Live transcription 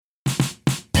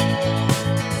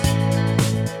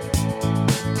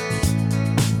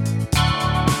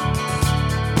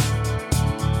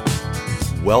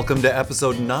Welcome to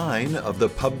episode 9 of the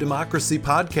Pub Democracy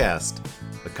Podcast,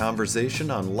 a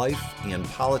conversation on life and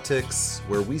politics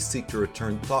where we seek to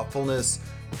return thoughtfulness,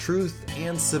 truth,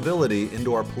 and civility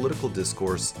into our political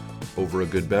discourse over a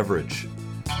good beverage.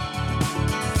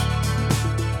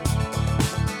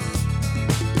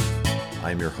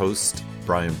 I'm your host,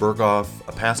 Brian Berghoff,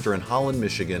 a pastor in Holland,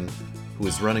 Michigan, who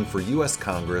is running for U.S.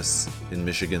 Congress in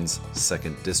Michigan's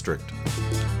 2nd District.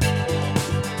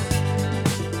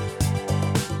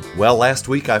 Well, last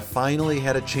week I finally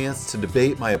had a chance to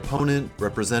debate my opponent,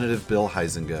 Representative Bill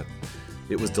Huizenga.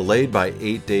 It was delayed by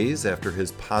 8 days after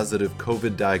his positive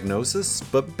COVID diagnosis,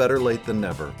 but better late than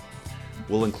never.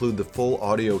 We'll include the full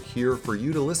audio here for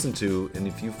you to listen to, and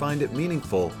if you find it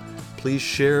meaningful, please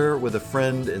share with a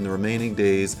friend in the remaining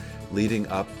days leading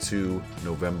up to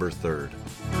November 3rd.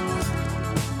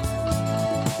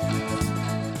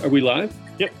 Are we live?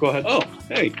 Yep, go ahead. Oh,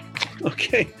 hey.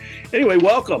 Okay. Anyway,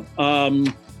 welcome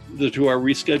to our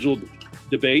rescheduled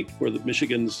debate for the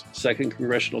Michigan's 2nd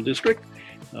Congressional District.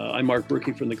 I'm Mark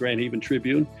Berkey from the Grand Haven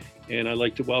Tribune, and I'd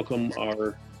like to welcome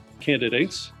our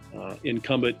candidates,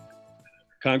 incumbent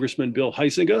Congressman Bill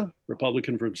Huizenga,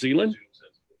 Republican from Zeeland,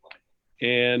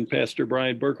 and Pastor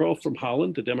Brian Berghoff from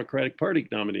Holland, the Democratic Party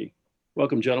nominee.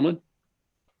 Welcome, gentlemen.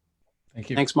 Thank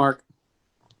you. Thanks, Mark.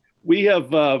 We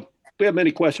have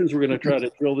many questions. We're going to try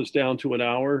to drill this down to an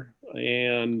hour,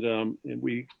 and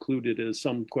we included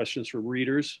some questions from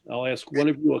readers. I'll ask one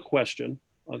of you a question.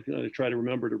 I'm going to try to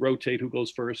remember to rotate who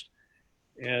goes first,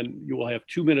 and you will have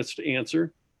 2 minutes to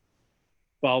answer,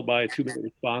 followed by a 2-minute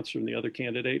response from the other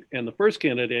candidate. And the first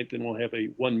candidate then will have a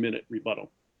 1-minute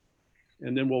rebuttal.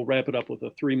 And then we'll wrap it up with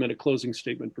a 3-minute closing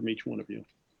statement from each one of you.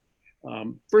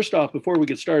 First off, before we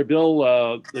get started, Bill,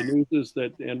 the news is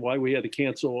that, and why we had to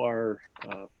cancel our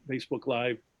Facebook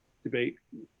Live debate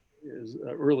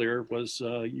earlier was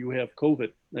you have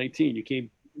COVID-19. You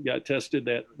got tested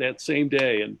that same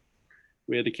day, and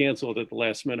we had to cancel it at the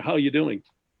last minute. How are you doing?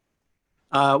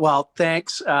 Well,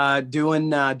 thanks.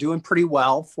 Doing pretty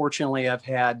well. Fortunately, I've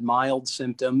had mild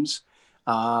symptoms.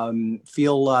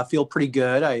 Feel pretty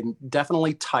good. I'm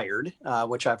definitely tired,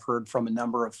 which I've heard from a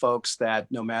number of folks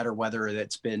that no matter whether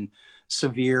it's been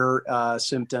severe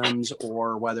symptoms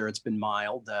or whether it's been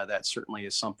mild, that certainly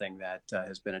is something that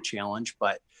has been a challenge.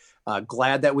 But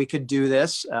glad that we could do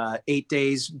this 8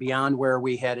 days beyond where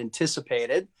we had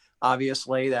anticipated.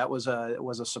 Obviously, that was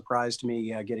a surprise to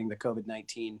me getting the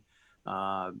COVID-19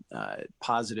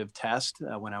 positive test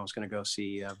when I was going to go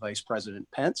see Vice President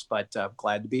Pence. But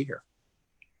glad to be here.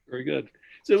 Very good.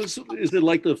 So is it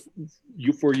like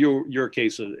for your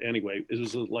case anyway,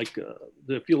 is it like, does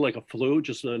it feel like a flu,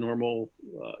 just a normal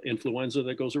influenza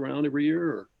that goes around every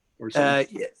year or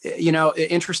something?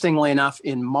 Interestingly enough,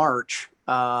 in March,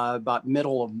 about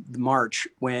middle of March,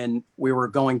 when we were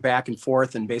going back and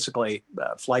forth and basically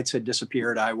flights had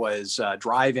disappeared, I was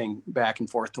driving back and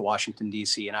forth to Washington,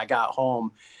 D.C. and I got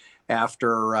home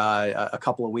after a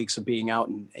couple of weeks of being out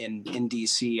in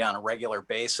D.C. on a regular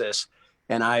basis.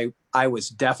 And I was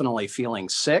definitely feeling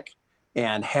sick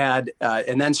and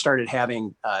then started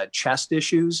having chest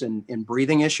issues and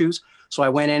breathing issues. So I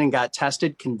went in and got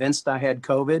tested, convinced I had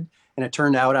COVID, and it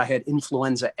turned out I had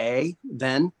influenza A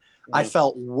then. I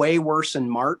felt way worse in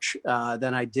March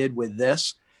than I did with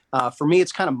this. For me,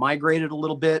 it's kind of migrated a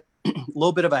little bit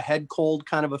of a head cold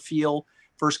kind of a feel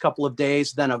first couple of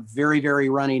days, then a very, very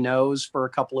runny nose for a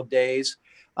couple of days.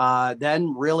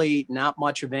 Then really not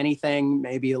much of anything,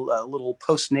 maybe a little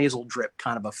post-nasal drip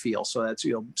kind of a feel. So that's,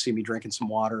 you'll see me drinking some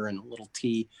water and a little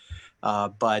tea.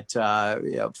 But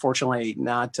fortunately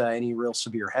not any real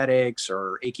severe headaches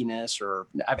or achiness, or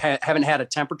haven't had a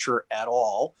temperature at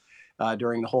all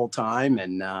during the whole time.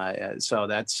 And so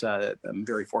that's, I'm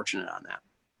very fortunate on that.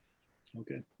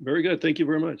 Okay, very good. Thank you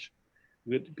very much.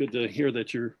 Good to hear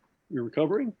that you're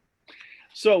recovering.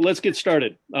 So let's get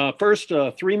started. First,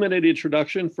 a 3-minute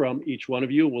introduction from each one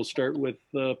of you. We'll start with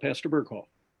Pastor Berghoff.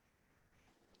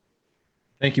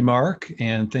 Thank you, Mark,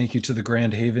 and thank you to the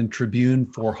Grand Haven Tribune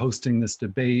for hosting this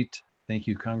debate. Thank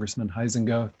you, Congressman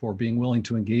Huizenga, for being willing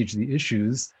to engage the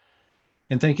issues.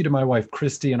 And thank you to my wife,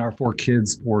 Christy, and our 4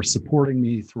 kids for supporting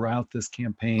me throughout this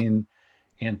campaign.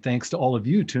 And thanks to all of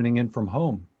you tuning in from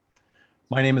home.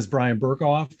 My name is Brian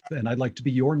Berghoff, and I'd like to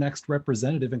be your next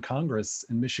representative in Congress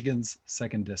in Michigan's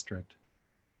 2nd District.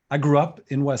 I grew up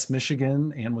in West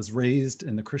Michigan and was raised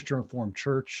in the Christian Reformed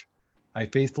Church. I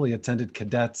faithfully attended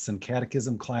cadets and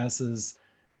catechism classes,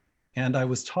 and I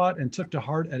was taught and took to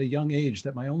heart at a young age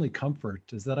that my only comfort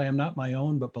is that I am not my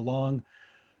own, but belong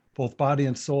both body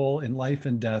and soul in life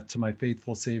and death to my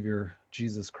faithful Savior,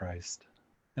 Jesus Christ.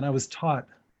 And I was taught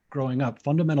growing up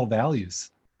fundamental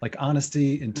values like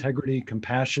honesty, integrity,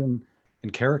 compassion,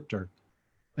 and character.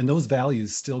 And those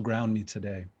values still ground me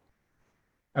today.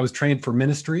 I was trained for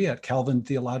ministry at Calvin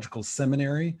Theological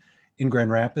Seminary in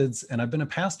Grand Rapids, and I've been a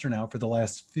pastor now for the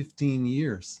last 15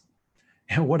 years.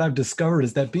 And what I've discovered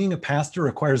is that being a pastor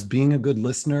requires being a good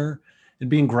listener and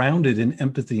being grounded in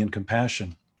empathy and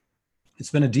compassion.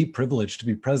 It's been a deep privilege to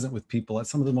be present with people at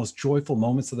some of the most joyful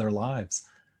moments of their lives,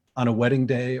 on a wedding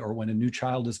day or when a new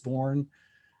child is born,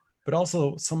 but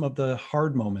also some of the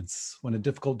hard moments when a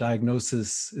difficult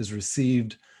diagnosis is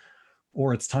received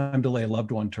or it's time to lay a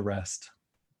loved one to rest.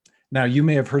 Now, you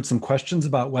may have heard some questions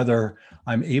about whether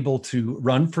I'm able to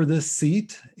run for this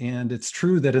seat. And it's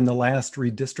true that in the last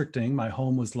redistricting, my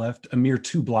home was left a mere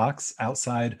 2 blocks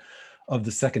outside of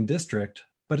the 2nd district.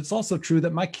 But it's also true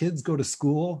that my kids go to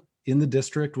school in the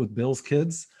district with Bill's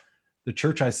kids. The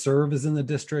church I serve is in the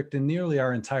district, and nearly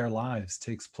our entire lives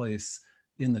takes place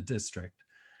in the district.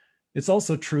 It's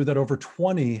also true that over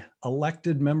 20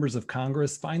 elected members of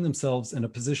Congress find themselves in a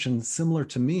position similar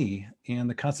to me, and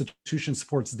the Constitution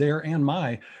supports their and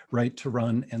my right to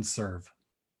run and serve.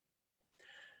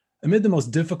 Amid the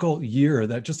most difficult year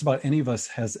that just about any of us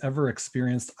has ever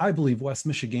experienced, I believe West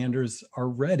Michiganders are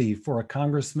ready for a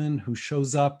congressman who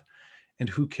shows up and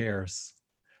who cares.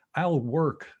 I'll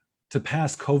work to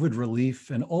pass COVID relief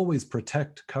and always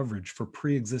protect coverage for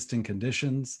pre-existing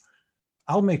conditions.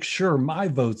 I'll make sure my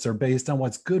votes are based on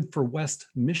what's good for West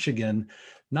Michigan,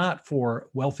 not for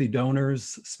wealthy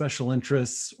donors, special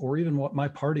interests, or even what my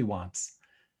party wants.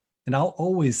 And I'll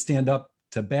always stand up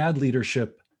to bad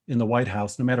leadership in the White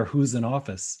House, no matter who's in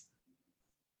office.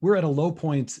 We're at a low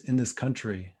point in this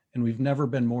country, and we've never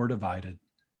been more divided.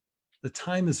 The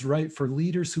time is right for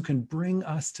leaders who can bring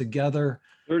us together,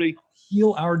 30.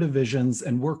 heal our divisions,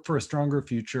 and work for a stronger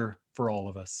future for all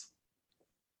of us.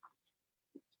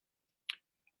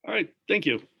 All right, thank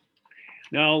you.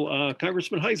 Now,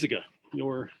 Congressman Huizenga,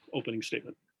 your opening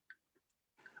statement.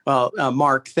 Well,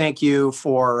 Mark, thank you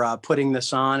for putting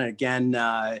this on. Again,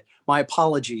 my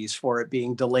apologies for it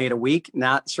being delayed a week.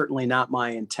 Certainly not my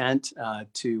intent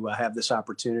to have this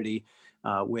opportunity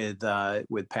with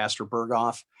Pastor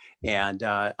Berghoff. And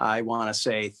I want to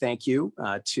say thank you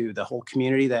to the whole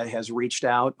community that has reached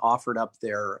out, offered up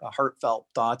their heartfelt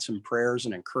thoughts and prayers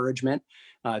and encouragement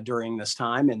during this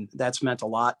time. And that's meant a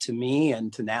lot to me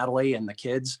and to Natalie and the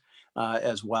kids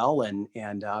as well.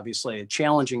 And obviously a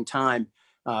challenging time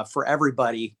for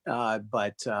everybody.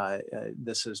 But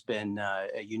this has been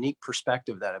a unique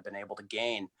perspective that I've been able to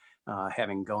gain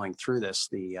having going through this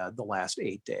the last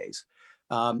 8 days.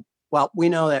 Well, we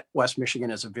know that West Michigan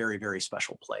is a very, very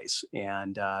special place.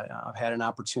 And I've had an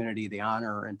opportunity, the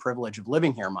honor and privilege of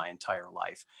living here my entire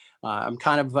life. I'm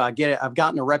kind of, I've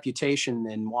gotten a reputation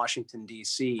in Washington,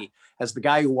 D.C. as the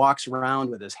guy who walks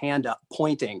around with his hand up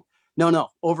pointing, no,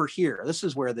 over here. This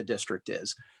is where the district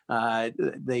is.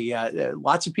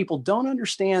 Lots of people don't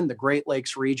understand the Great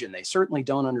Lakes region. They certainly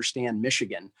don't understand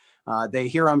Michigan. They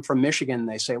hear I'm from Michigan and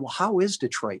they say, well, how is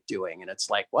Detroit doing? And it's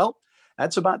like, well,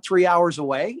 that's about 3 hours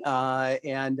away.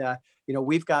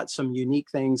 We've got some unique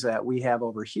things that we have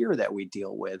over here that we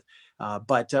deal with.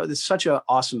 But it's such an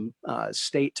awesome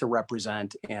state to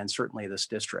represent, and certainly this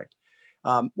district.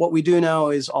 What we do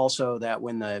know is also that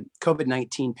when the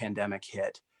COVID-19 pandemic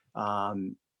hit,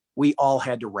 we all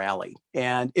had to rally.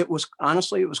 And it was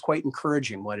quite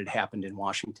encouraging what had happened in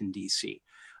Washington, D.C.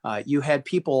 You had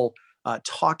people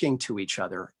talking to each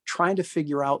other, trying to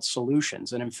figure out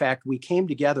solutions. And in fact, we came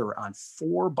together on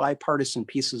 4 bipartisan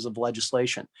pieces of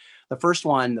legislation. The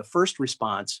first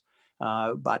response,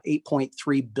 about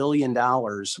 $8.3 billion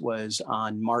was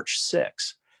on March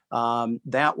 6th.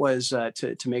 That was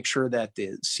to make sure that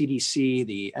the CDC,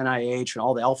 the NIH, and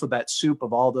all the alphabet soup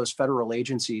of all those federal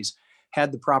agencies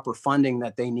had the proper funding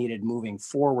that they needed moving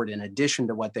forward, in addition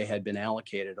to what they had been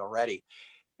allocated already.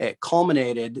 It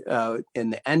culminated in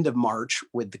the end of March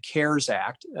with the CARES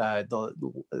Act, the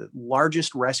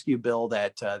largest rescue bill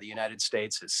that the United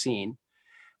States has seen.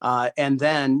 And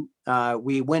then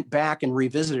we went back and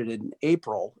revisited in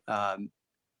April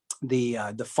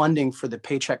the funding for the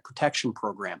Paycheck Protection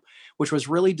Program, which was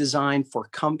really designed for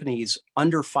companies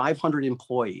under 500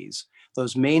 employees,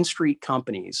 those Main Street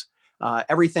companies,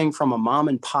 everything from a mom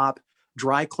and pop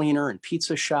dry cleaner and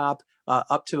pizza shop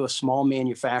up to a small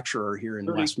manufacturer here in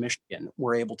West Michigan.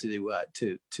 We're able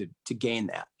to gain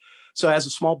that. So as a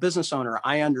small business owner,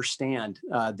 I understand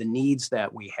the needs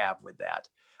that we have with that.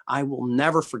 I will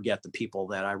never forget the people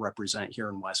that I represent here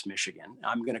in West Michigan.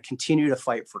 I'm going to continue to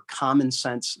fight for common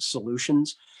sense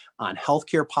solutions on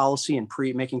healthcare policy and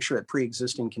making sure that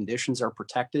pre-existing conditions are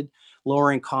protected,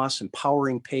 lowering costs,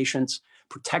 empowering patients,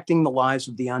 protecting the lives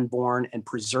of the unborn, and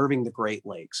preserving the Great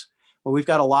Lakes. Well, we've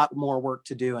got a lot more work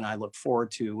to do, and I look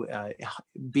forward to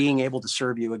being able to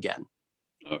serve you again.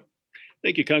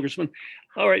 Thank you, Congressman.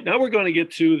 All right, now we're going to get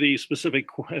to the specific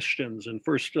questions, and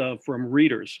first from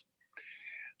readers.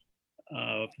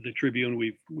 The Tribune,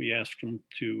 we asked them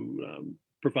to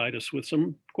provide us with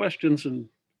some questions, and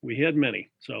we had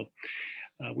many, so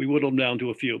we whittled them down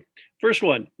to a few. First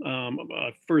one,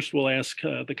 first we'll ask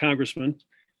the Congressman,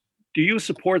 do you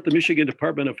support the Michigan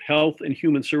Department of Health and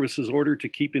Human Services order to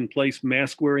keep in place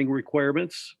mask wearing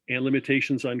requirements and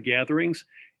limitations on gatherings?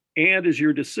 And is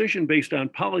your decision based on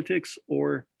politics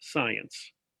or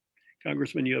science?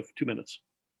 Congressman, you have 2 minutes.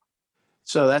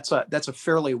 So that's a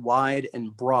fairly wide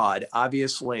and broad.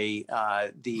 Obviously,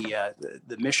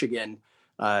 the Michigan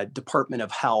Department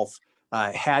of Health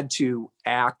had to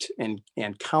act and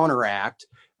counteract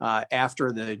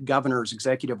after the governor's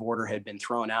executive order had been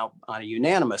thrown out on a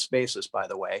unanimous basis, by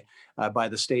the way, by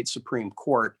the state Supreme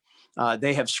Court.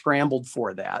 They have scrambled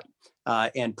for that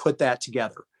and put that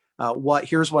together.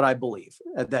 Here's what I believe,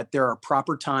 that there are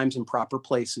proper times and proper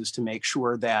places to make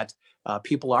sure that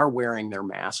people are wearing their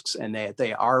masks and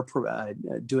they are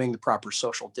doing the proper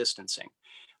social distancing.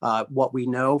 What we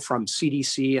know from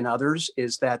CDC and others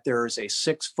is that there is a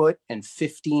 6 foot and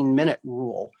 15-minute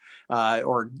rule,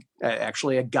 or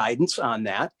actually a guidance on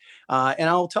that. And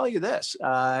I'll tell you this,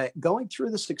 going through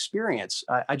this experience,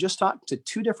 I just talked to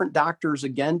 2 different doctors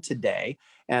again today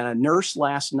and a nurse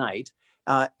last night.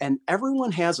 And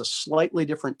everyone has a slightly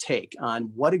different take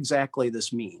on what exactly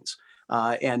this means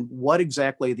and what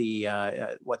exactly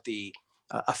the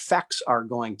effects are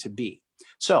going to be.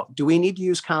 So do we need to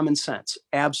use common sense?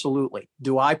 Absolutely.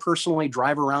 Do I personally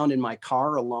drive around in my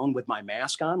car alone with my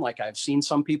mask on like I've seen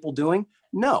some people doing?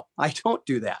 No, I don't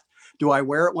do that. Do I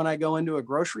wear it when I go into a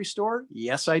grocery store?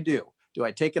 Yes, I do. Do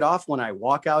I take it off when I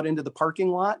walk out into the parking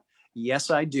lot?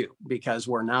 Yes, I do, because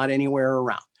we're not anywhere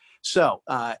around. So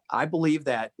I believe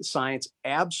that science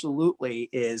absolutely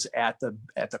is at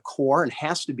the core and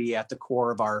has to be at the core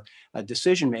of our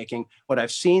decision making. What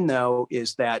I've seen, though,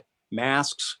 is that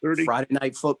masks, 30. Friday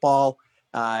night football,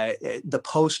 the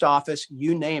post office,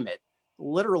 you name it,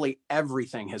 literally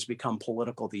everything has become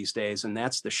political these days, and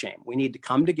that's the shame. We need to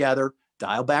come together,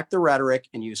 dial back the rhetoric,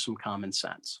 and use some common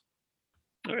sense.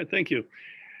 All right, thank you.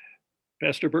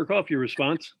 Pastor Berkhoff, your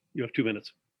response. You have 2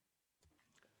 minutes.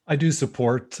 I do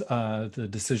support the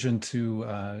decision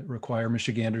to require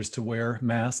Michiganders to wear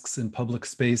masks in public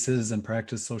spaces and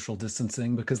practice social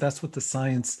distancing, because that's what the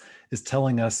science is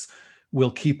telling us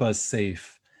will keep us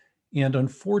safe. And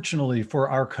unfortunately for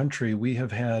our country, we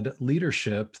have had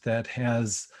leadership that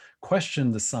has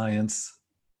questioned the science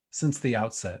since the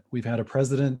outset. We've had a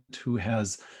president who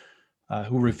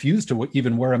refused to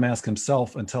even wear a mask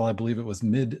himself until I believe it was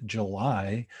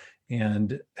mid-July,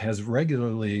 and has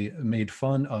regularly made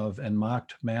fun of and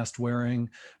mocked mask wearing,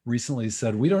 recently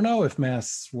said, we don't know if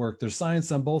masks work. There's science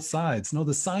on both sides. No,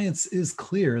 the science is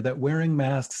clear that wearing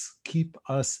masks keep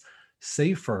us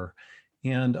safer.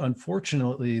 And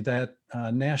unfortunately, that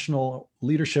national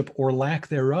leadership or lack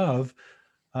thereof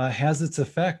has its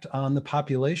effect on the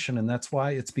population. And that's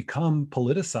why it's become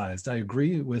politicized. I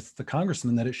agree with the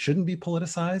congressman that it shouldn't be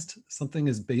politicized, something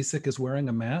as basic as wearing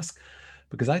a mask,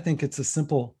 because I think it's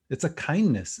a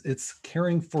kindness. It's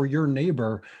caring for your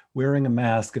neighbor wearing a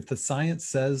mask. If the science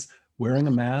says wearing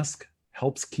a mask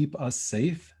helps keep us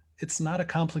safe, it's not a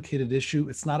complicated issue.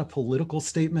 It's not a political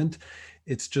statement.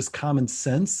 It's just common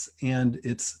sense. And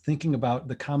it's thinking about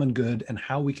the common good and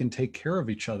how we can take care of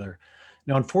each other.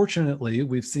 Now, unfortunately,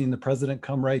 we've seen the president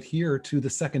come right here to the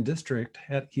 2nd District.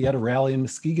 He had a rally in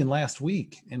Muskegon last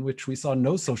week in which we saw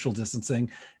no social distancing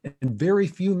and very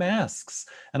few masks.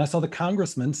 And I saw the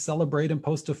congressman celebrate and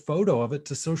post a photo of it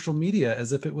to social media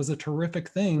as if it was a terrific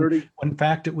thing, 30. when in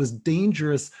fact it was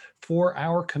dangerous for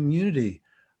our community.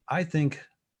 I think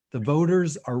the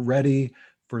voters are ready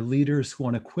for leaders who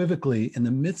unequivocally, in the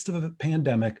midst of a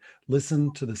pandemic,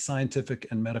 listen to the scientific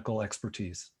and medical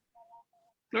expertise.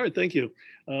 All right, thank you.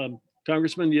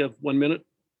 Congressman, you have 1 minute.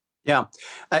 Yeah,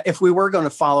 if we were going to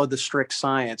follow the strict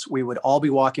science, we would all be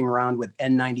walking around with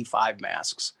N95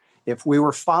 masks. If we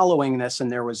were following this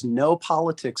and there was no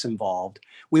politics involved,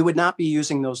 we would not be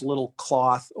using those little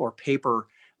cloth or paper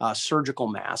surgical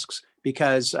masks,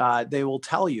 because they will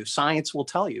tell you, science will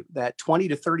tell you that 20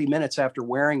 to 30 minutes after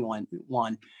wearing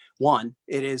one,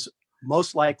 it is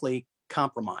most likely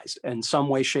compromised in some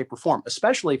way, shape, or form,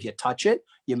 especially if you touch it,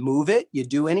 you move it, you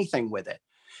do anything with it.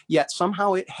 Yet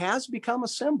somehow it has become a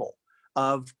symbol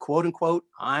of, quote unquote,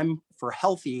 I'm for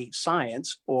healthy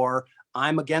science, or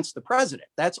I'm against the president.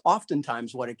 That's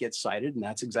oftentimes what it gets cited, and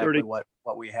that's exactly what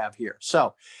we have here.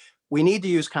 So we need to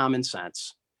use common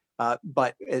sense.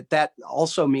 But that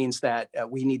also means that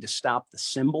we need to stop the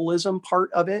symbolism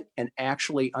part of it and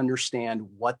actually understand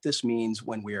what this means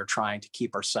when we are trying to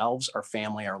keep ourselves, our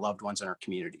family, our loved ones, and our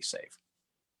community safe.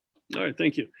 All right,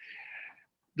 thank you.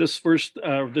 This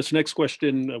next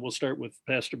question, we'll start with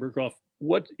Pastor Berghoff.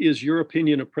 What is your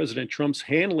opinion of President Trump's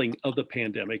handling of the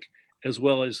pandemic, as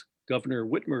well as Governor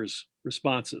Whitmer's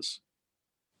responses?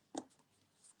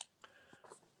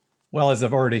 Well, as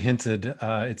I've already hinted,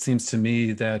 it seems to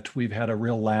me that we've had a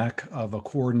real lack of a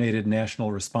coordinated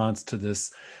national response to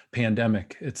this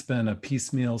pandemic. It's been a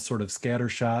piecemeal sort of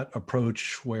scattershot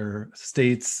approach where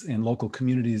states and local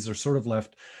communities are sort of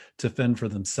left to fend for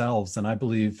themselves. And I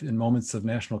believe in moments of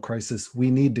national crisis, we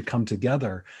need to come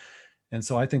together. And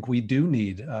so I think we do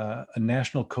need a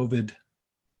national COVID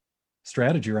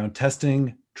strategy around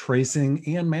testing, tracing,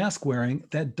 and mask wearing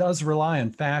that does rely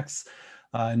on facts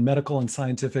and medical and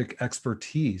scientific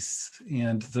expertise.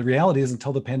 And the reality is,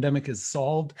 until the pandemic is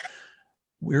solved,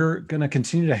 we're going to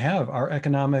continue to have our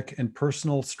economic and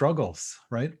personal struggles,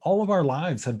 right? All of our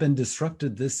lives have been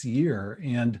disrupted this year,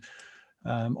 and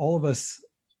all of us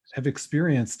have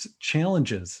experienced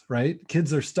challenges, right?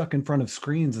 Kids are stuck in front of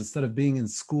screens instead of being in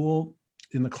school,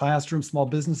 in the classroom. Small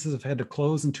businesses have had to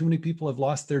close, and too many people have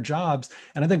lost their jobs.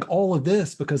 And I think all of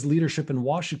this because leadership in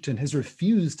Washington has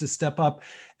refused to step up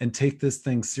and take this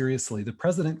thing seriously. The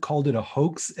president called it a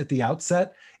hoax at the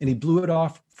outset, and he blew it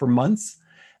off for months.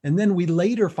 And then we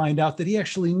later find out that he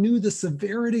actually knew the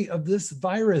severity of this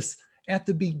virus at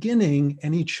the beginning,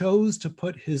 and he chose to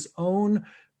put his own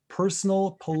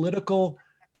personal political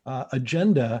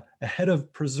agenda ahead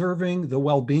of preserving the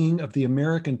well-being of the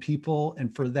American people,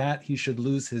 and for that he should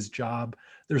lose his job.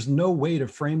 There's no way to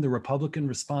frame the Republican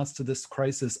response to this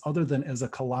crisis other than as a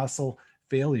colossal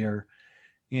failure.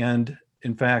 And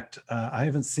in fact, I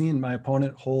haven't seen my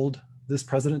opponent hold this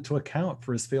president to account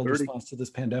for his failed response to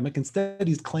this pandemic. Instead,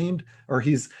 he's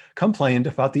complained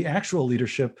about the actual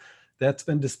leadership that's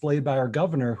been displayed by our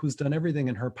governor, who's done everything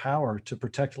in her power to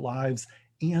protect lives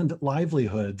and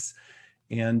livelihoods.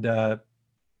 And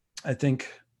I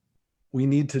think we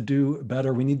need to do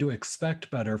better. We need to expect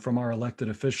better from our elected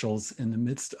officials in the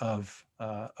midst of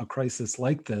a crisis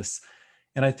like this.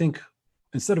 And I think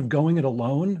instead of going it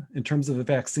alone in terms of a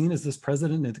vaccine, as this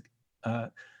president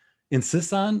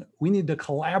insists on, we need to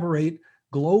collaborate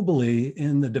globally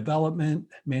in the development,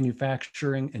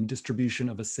 manufacturing, and distribution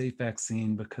of a safe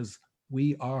vaccine, because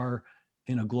we are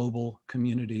in a global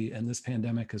community, and this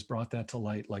pandemic has brought that to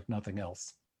light like nothing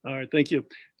else. All right, thank you.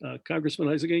 Congressman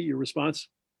Huizenga, your response?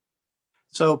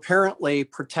 So apparently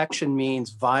protection means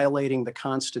violating the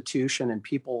Constitution and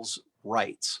people's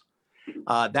rights.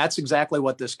 That's exactly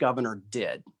what this governor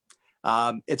did.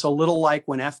 It's a little like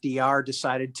when FDR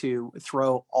decided to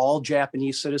throw all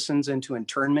Japanese citizens into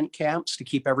internment camps to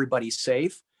keep everybody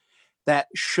safe. That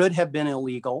should have been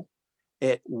illegal.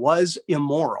 It was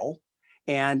immoral,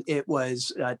 and it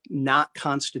was not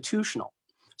constitutional.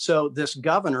 So this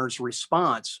governor's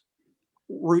response,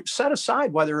 set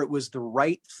aside whether it was the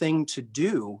right thing to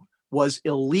do, was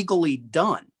illegally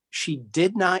done. She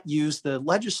did not use the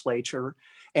legislature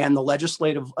and the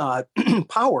legislative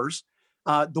powers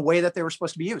the way that they were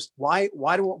supposed to be used. Why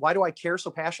do I care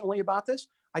so passionately about this?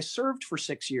 I served for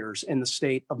 6 years in the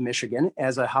state of Michigan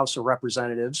as a House of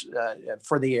Representatives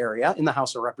for the area in the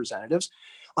House of Representatives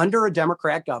under a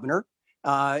Democrat governor.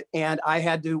 And I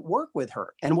had to work with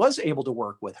her and was able to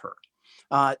work with her.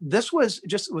 This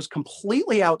was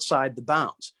completely outside the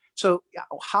bounds. So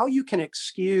how you can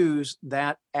excuse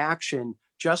that action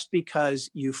just because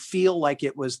you feel like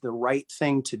it was the right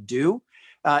thing to do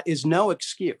is no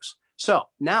excuse. So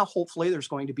now hopefully there's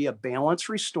going to be a balance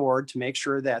restored to make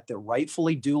sure that the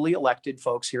rightfully duly elected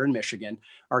folks here in Michigan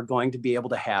are going to be able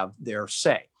to have their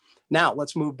say. Now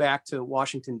let's move back to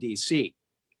Washington, D.C.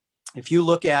 If you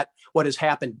look at what has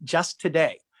happened just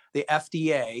today, the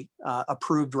FDA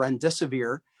approved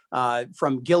Remdesivir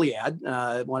from Gilead,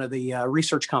 one of the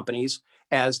research companies,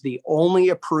 as the only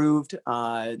approved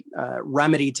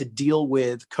remedy to deal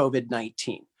with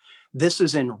COVID-19. This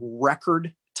is in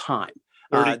record time.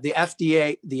 The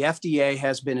FDA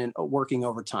has been working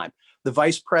overtime. The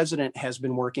vice president has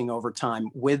been working overtime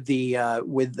with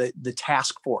the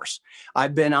task force.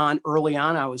 I've been on early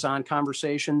on. I was on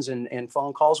conversations and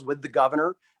phone calls with the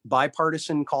governor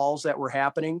bipartisan calls that were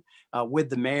happening with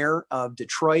the mayor of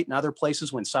Detroit and other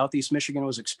places when Southeast Michigan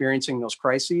was experiencing those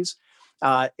crises.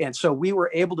 And so we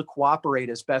were able to cooperate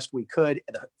as best we could.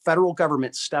 The federal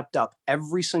government stepped up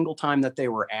every single time that they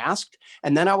were asked.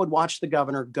 And then I would watch the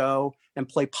governor go and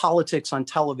play politics on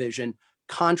television,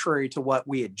 contrary to what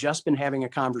we had just been having a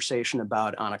conversation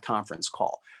about on a conference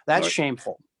call. That's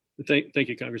shameful. Thank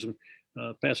you, Congressman.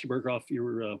 Pastor Berghoff,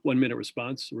 your 1 minute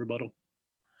response, rebuttal.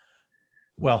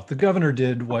 Well, the governor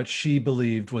did what she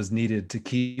believed was needed to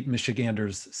keep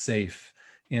Michiganders safe.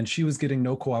 And she was getting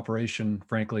no cooperation,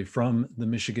 frankly, from the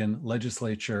Michigan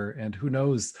legislature. And who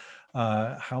knows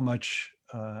how much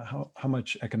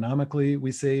economically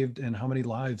we saved and how many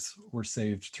lives were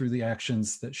saved through the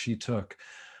actions that she took.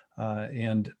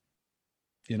 And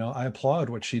I applaud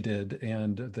what she did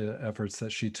and the efforts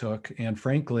that she took. And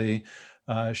frankly,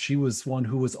 she was one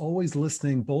who was always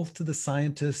listening both to the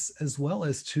scientists as well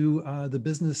as to the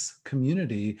business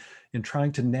community in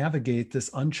trying to navigate this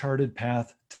uncharted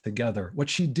path together. What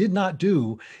she did not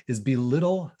do is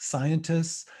belittle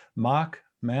scientists, mock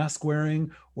mask wearing,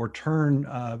 or turn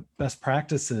best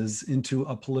practices into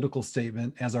a political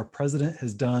statement, as our president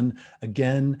has done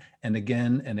again and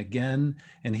again and again.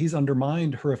 And he's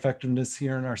undermined her effectiveness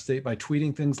here in our state by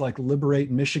tweeting things like "Liberate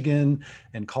Michigan"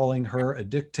 and calling her a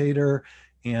dictator.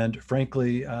 And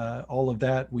frankly, all of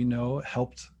that we know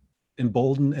helped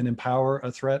embolden and empower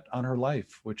a threat on her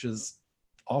life, which is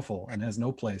awful and has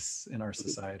no place in our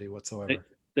society whatsoever.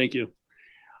 Thank you.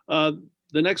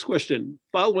 The next question: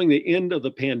 following the end of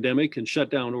the pandemic and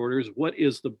shutdown orders, what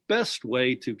is the best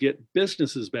way to get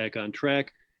businesses back on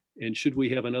track? And should we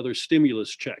have another stimulus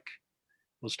check?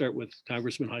 We'll start with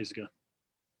Congressman Huizenga.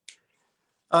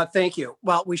 Thank you.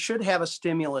 Well, we should have a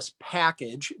stimulus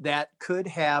package that could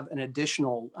have an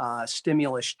additional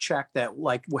stimulus check that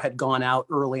had gone out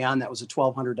early on. That was a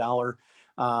 $1,200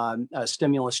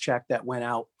 stimulus check that went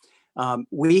out.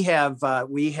 We have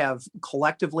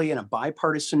collectively, in a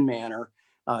bipartisan manner,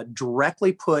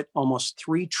 directly put almost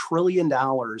 $3 trillion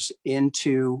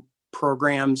into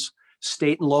programs,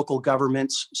 state and local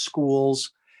governments,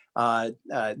 schools.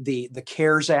 The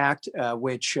CARES Act,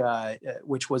 which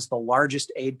was the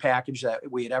largest aid package that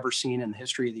we had ever seen in the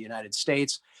history of the United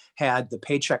States, had the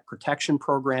Paycheck Protection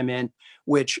Program in,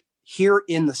 which here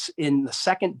in the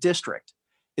second district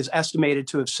is estimated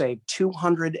to have saved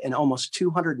 200 and almost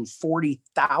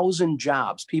 240,000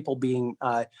 jobs, people being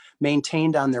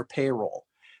maintained on their payroll.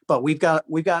 But we've got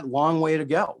a long way to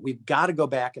go. We've got to go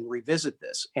back and revisit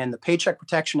this. And the Paycheck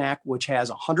Protection Act, which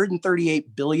has $138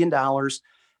 billion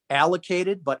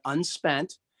allocated but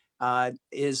unspent,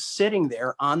 is sitting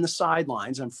there on the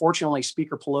sidelines. Unfortunately,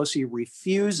 Speaker Pelosi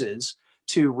refuses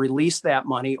to release that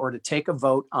money or to take a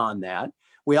vote on that.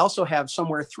 We also have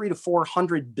somewhere $300 to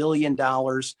 $400 billion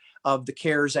of the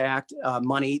CARES Act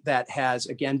money that has,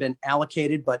 again, been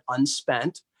allocated but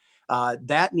unspent.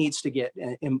 That needs to get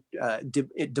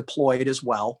deployed as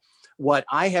well. What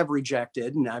I have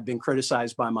rejected, and I've been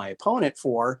criticized by my opponent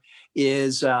for,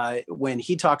 is when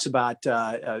he talks about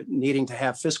needing to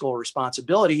have fiscal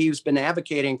responsibility, he's been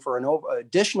advocating for an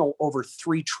additional over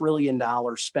 $3 trillion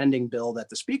spending bill that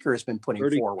the speaker has been putting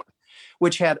forward,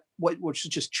 which is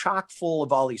just chock full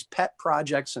of all these pet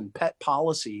projects and pet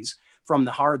policies from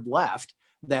the hard left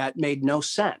that made no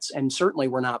sense. And certainly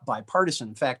were not bipartisan.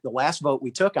 In fact, the last vote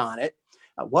we took on it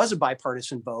was a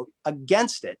bipartisan vote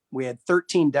against it. We had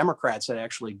 13 Democrats that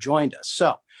actually joined us.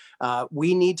 So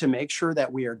we need to make sure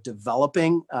that we are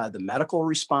developing the medical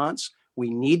response. We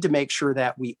need to make sure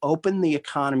that we open the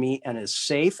economy in as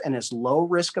safe and as low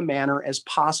risk a manner as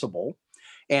possible.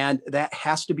 And that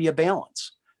has to be a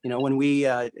balance. When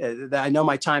I know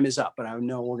my time is up, but I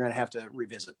know we're going to have to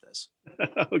revisit this.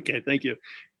 Okay, thank you.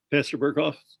 Pastor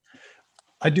Berghoff?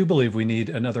 I do believe we need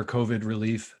another COVID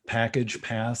relief package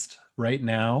passed right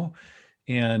now.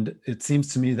 And it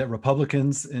seems to me that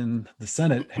Republicans in the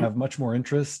Senate have much more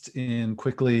interest in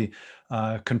quickly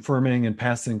confirming and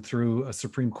passing through a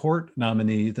Supreme Court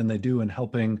nominee than they do in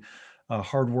helping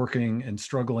hardworking and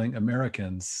struggling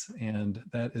Americans. And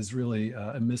that is really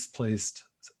a misplaced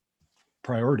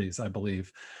priorities, I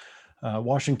believe.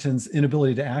 Washington's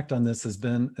inability to act on this has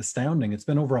been astounding. It's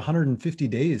been over 150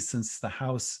 days since the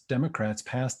House Democrats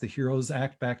passed the HEROES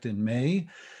Act back in May.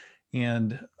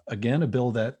 And again, a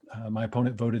bill that my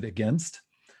opponent voted against.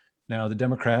 Now, the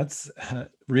Democrats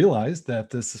realized that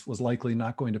this was likely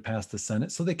not going to pass the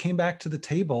Senate. So they came back to the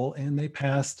table and they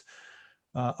passed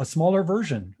a smaller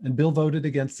version, and Bill voted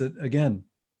against it again.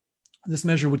 This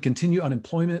measure would continue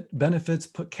unemployment benefits,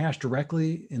 put cash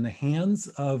directly in the hands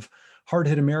of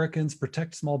hard-hit Americans,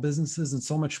 protect small businesses, and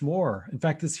so much more. In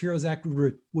fact, this HEROES Act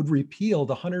would repeal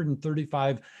the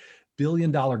 $135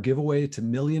 billion giveaway to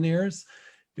millionaires.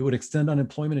 It would extend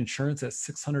unemployment insurance at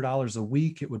 $600 a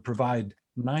week. It would provide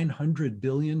 $900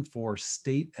 billion for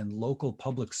state and local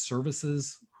public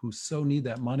services who so need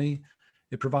that money.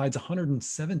 It provides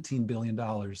 $117 billion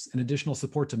in additional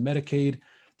support to Medicaid,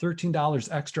 $13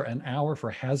 extra an hour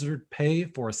for hazard pay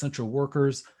for essential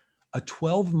workers, a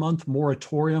 12-month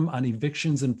moratorium on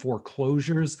evictions and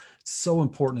foreclosures, so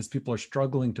important as people are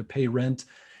struggling to pay rent,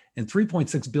 and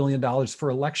 $3.6 billion for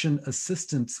election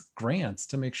assistance grants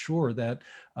to make sure that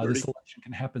this election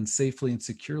can happen safely and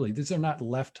securely. These are not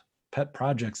left pet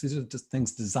projects. These are just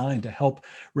things designed to help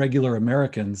regular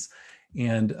Americans.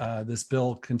 And this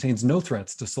bill contains no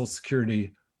threats to Social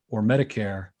Security or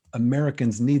Medicare.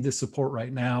 Americans need this support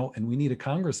right now, and we need a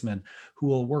congressman who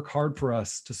will work hard for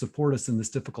us to support us in this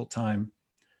difficult time.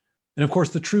 And of course,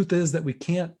 the truth is that we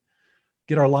can't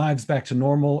get our lives back to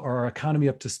normal or our economy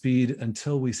up to speed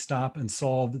until we stop and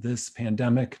solve this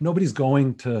pandemic. Nobody's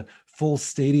going to full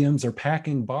stadiums or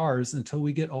packing bars until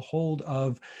we get a hold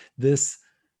of this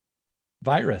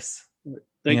virus.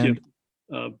 Thank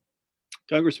you.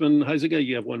 Congressman Huizenga,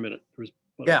 you have 1 minute.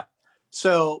 Yeah.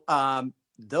 So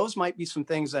those might be some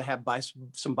things that have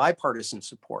some bipartisan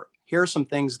support. Here are some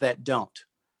things that don't.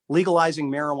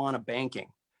 Legalizing marijuana banking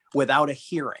without a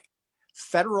hearing.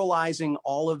 Federalizing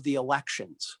all of the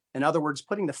elections. In other words,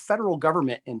 putting the federal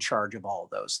government in charge of all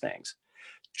of those things.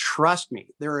 Trust me,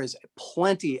 there is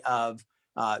plenty of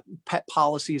pet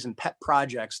policies and pet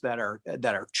projects that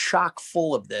are chock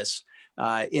full of this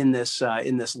in this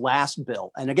last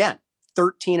bill. And again,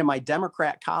 13 of my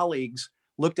Democrat colleagues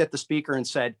looked at the speaker and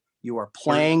said, "You are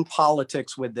playing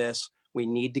politics with this. We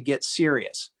need to get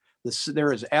serious."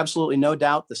 There is absolutely no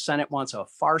doubt the Senate wants a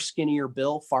far skinnier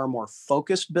bill, far more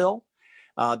focused bill.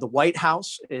 The White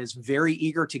House is very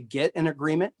eager to get an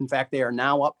agreement. In fact, they are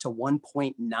now up to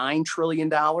 $1.9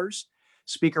 trillion.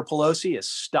 Speaker Pelosi is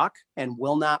stuck and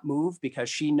will not move because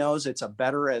she knows it's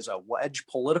better as a wedge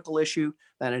political issue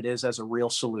than it is as a real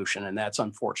solution. And that's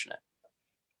unfortunate.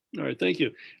 All right, thank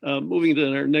you. Moving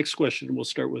to our next question, we'll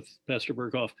start with Pastor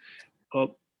Berghoff.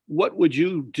 What would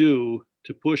you do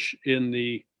to push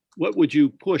what would you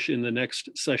push in the next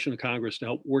session of Congress to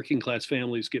help working class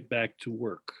families get back to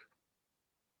work?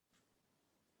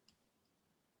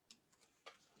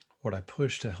 What I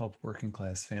push to help working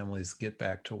class families get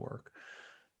back to work?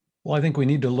 Well, I think we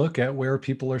need to look at where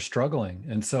people are struggling.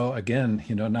 And so again,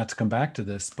 not to come back to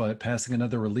this, but passing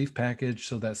another relief package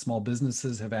so that small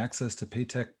businesses have access to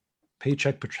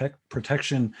paycheck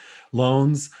protection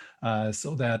loans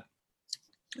so that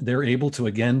they're able to,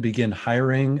 again, begin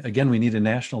hiring. Again, we need a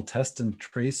national test and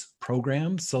trace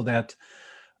program so that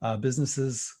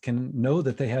businesses can know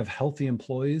that they have healthy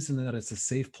employees and that it's a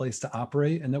safe place to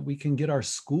operate, and that we can get our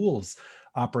schools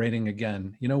operating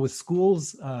again. With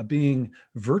schools being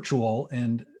virtual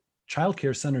and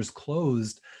childcare centers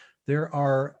closed, there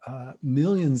are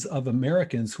millions of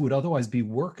Americans who would otherwise be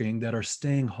working that are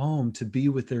staying home to be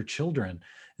with their children.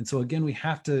 And so again, we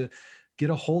have to get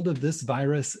a hold of this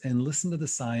virus and listen to the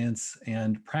science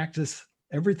and practice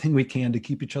everything we can to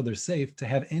keep each other safe, to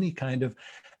have any kind of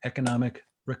economic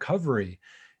recovery.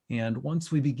 And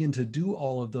once we begin to do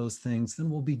all of those things, then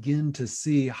we'll begin to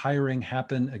see hiring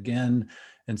happen again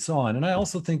and so on. And I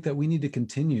also think that we need to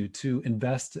continue to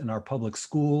invest in our public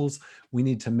schools. We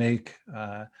need to make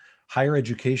higher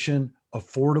education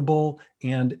affordable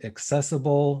and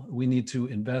accessible. We need to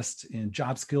invest in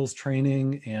job skills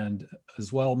training and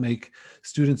as well make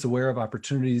students aware of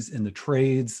opportunities in the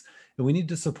trades. And we need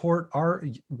to support our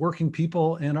working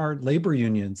people and our labor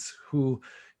unions who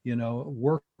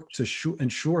work to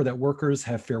ensure that workers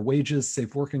have fair wages,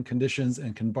 safe working conditions,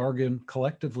 and can bargain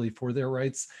collectively for their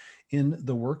rights in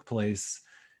the workplace.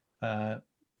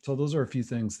 So those are a few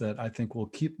things that I think will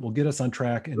get us on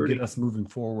track and get us moving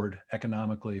forward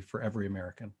economically for every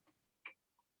American.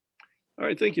 All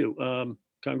right, thank you.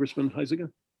 Congressman Huizenga,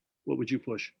 what would you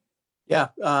push? Yeah,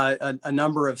 a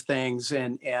number of things.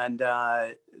 And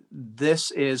this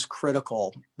is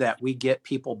critical that we get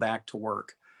people back to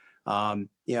work.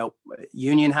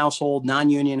 Union household,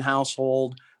 non-union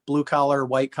household, blue collar,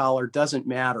 white collar, doesn't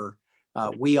matter.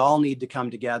 We all need to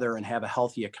come together and have a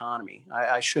healthy economy.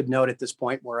 I should note at this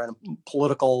point, we're in a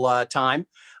political time.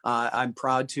 I'm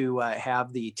proud to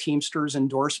have the Teamsters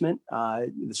endorsement.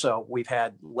 So we've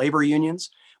had labor unions.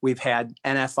 We've had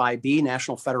NFIB,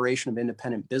 National Federation of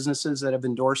Independent Businesses, that have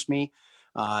endorsed me.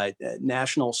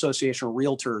 National Association of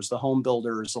Realtors, the home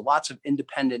builders, lots of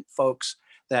independent folks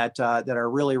that are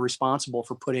really responsible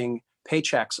for putting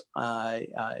paychecks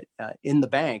in the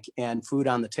bank and food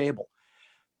on the table.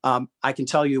 I can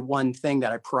tell you one thing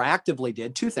that I proactively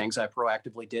did, two things I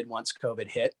proactively did once COVID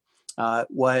hit,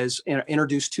 was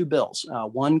introduce two bills.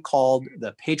 One called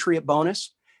the Patriot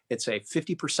Bonus. It's a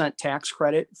 50% tax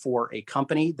credit for a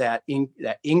company that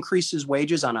increases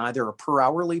wages on either a per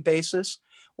hourly basis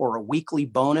or a weekly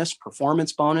bonus,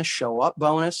 performance bonus, show up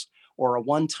bonus, or a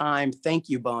one-time thank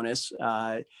you bonus.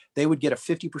 They would get a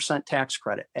 50% tax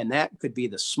credit. And that could be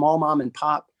the small mom and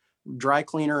pop dry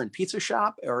cleaner and pizza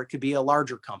shop, or it could be a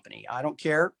larger company. I don't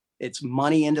care. It's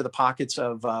money into the pockets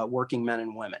of working men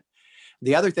and women.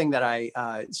 The other thing that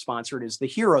I sponsored is the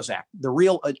HEROES Act, the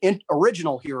real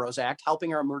original HEROES Act,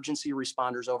 helping our emergency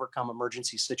responders overcome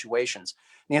emergency situations.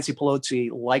 Nancy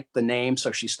Pelosi liked the name,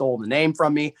 so she stole the name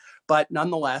from me. But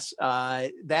nonetheless,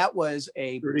 that was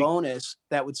a bonus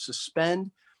that would suspend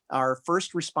our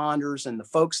first responders and the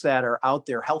folks that are out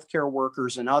there, healthcare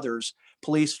workers and others,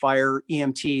 police, fire,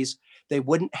 EMTs. They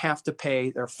wouldn't have to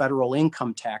pay their federal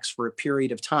income tax for a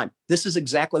period of time. This is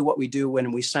exactly what we do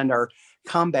when we send our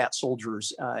combat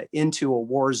soldiers into a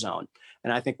war zone.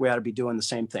 And I think we ought to be doing the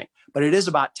same thing. But it is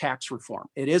about tax reform.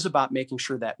 It is about making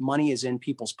sure that money is in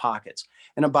people's pockets.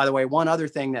 And by the way, one other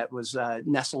thing that was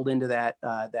nestled into that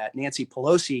Nancy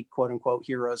Pelosi, quote unquote,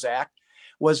 HEROES Act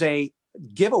was a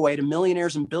giveaway to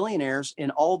millionaires and billionaires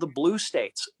in all the blue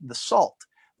states, the SALT,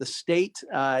 the state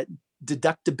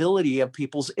deductibility of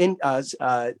people's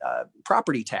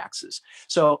property taxes.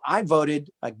 So I voted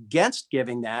against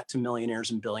giving that to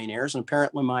millionaires and billionaires, and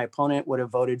apparently my opponent would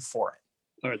have voted for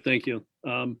it. All right, thank you.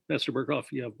 Mr.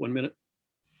 Berghoff, you have 1 minute.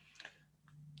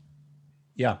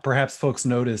 Yeah, perhaps folks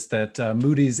noticed that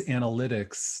Moody's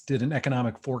Analytics did an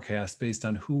economic forecast based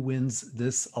on who wins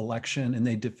this election, and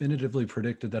they definitively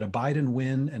predicted that a Biden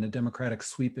win and a Democratic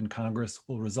sweep in Congress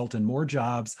will result in more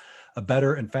jobs, a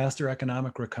better and faster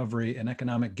economic recovery, and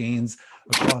economic gains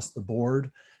across the board.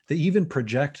 They even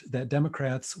project that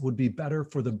Democrats would be better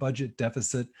for the budget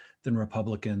deficit than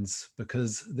Republicans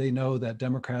because they know that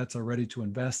Democrats are ready to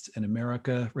invest in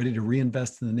America, ready to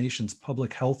reinvest in the nation's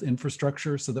public health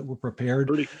infrastructure so that we're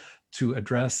prepared to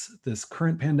address this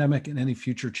current pandemic and any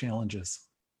future challenges.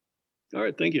 All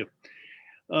right, thank you.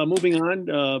 Moving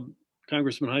on,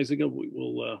 Congressman Huizenga, we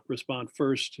will respond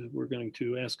first. We're going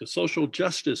to ask a social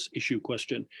justice issue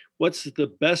question. What's the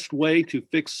best way to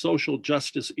fix social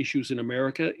justice issues in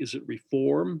America? Is it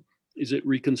reform? Is it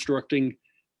reconstructing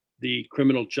the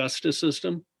criminal justice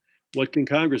system? What can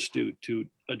Congress do to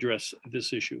address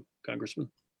this issue, Congressman?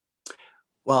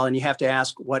 Well, and you have to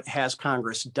ask, what has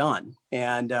Congress done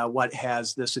and what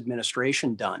has this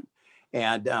administration done?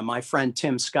 And my friend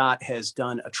Tim Scott has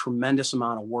done a tremendous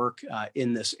amount of work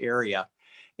in this area.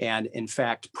 And in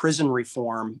fact, prison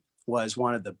reform was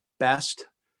one of the best,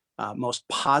 most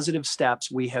positive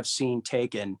steps we have seen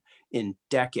taken in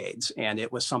decades. And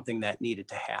it was something that needed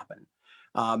to happen.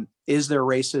 Is there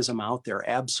racism out there?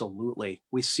 Absolutely.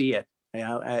 We see it. You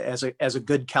know, as a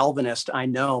good Calvinist, I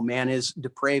know man is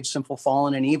depraved, sinful,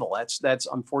 fallen, and evil. That's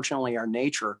unfortunately our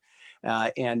nature.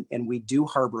 And we do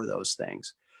harbor those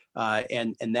things.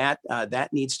 And that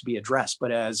needs to be addressed.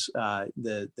 But as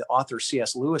the author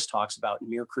C.S. Lewis talks about in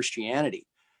Mere Christianity,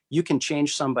 you can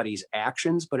change somebody's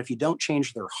actions, but if you don't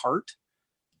change their heart,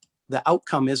 the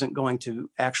outcome isn't going to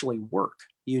actually work.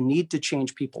 You need to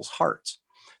change people's hearts.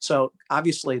 So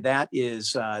obviously that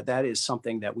is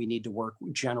something that we need to work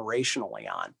generationally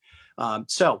on.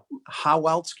 So how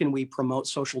else can we promote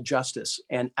social justice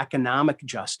and economic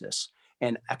justice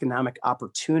and economic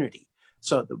opportunity?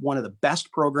 So one of the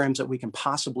best programs that we can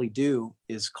possibly do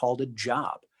is called a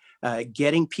job,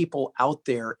 getting people out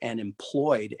there and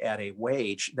employed at a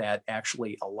wage that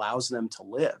actually allows them to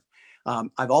live.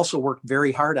 I've also worked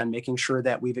very hard on making sure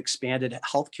that we've expanded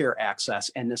healthcare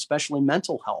access and especially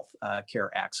mental health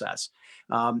care access.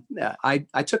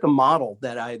 I took a model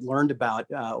that I learned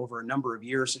about over a number of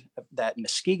years that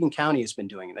Muskegon County has been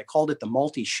doing. They called it the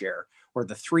multi-share or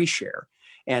the 3-share.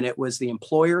 And it was the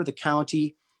employer, the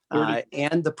county,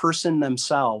 and the person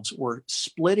themselves were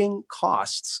splitting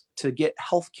costs to get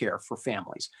health care for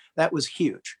families. That was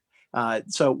huge.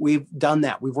 So we've done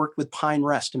that. We've worked with Pine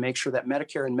Rest to make sure that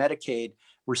Medicare and Medicaid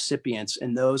recipients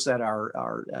and those that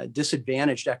are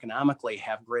disadvantaged economically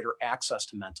have greater access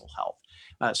to mental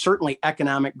health. Certainly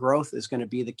economic growth is going to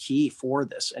be the key for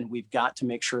this, and we've got to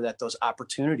make sure that those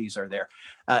opportunities are there.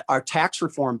 Our tax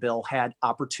reform bill had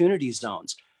opportunity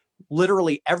zones.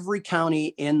 Literally every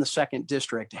county in the 2nd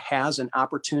district has an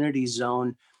opportunity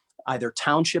zone, either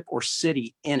township or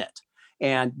city in it.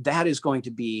 And that is going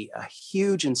to be a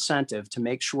huge incentive to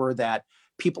make sure that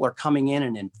people are coming in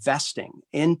and investing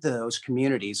into those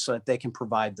communities so that they can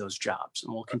provide those jobs.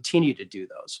 And we'll continue to do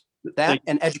those. That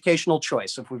and educational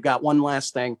choice. If we've got one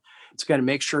last thing, It's going to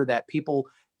make sure that people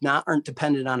aren't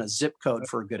dependent on a zip code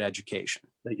for a good education.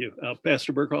 Thank you.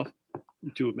 Pastor Berghoff,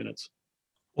 2 minutes.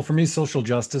 Well, for me, social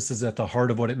justice is at the heart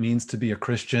of what it means to be a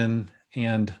Christian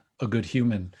and a good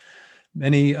human.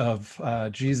 Many of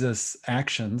Jesus'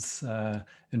 actions,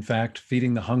 in fact,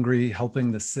 feeding the hungry,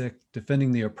 helping the sick,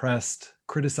 defending the oppressed,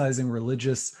 criticizing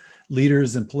religious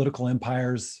leaders and political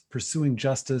empires, pursuing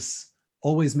justice,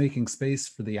 always making space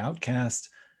for the outcast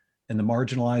and the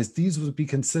marginalized, these would be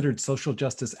considered social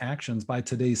justice actions by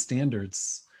today's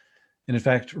standards. And in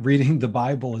fact, reading the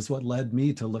Bible is what led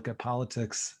me to look at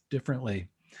politics differently.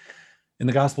 In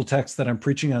the gospel text that I'm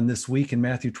preaching on this week in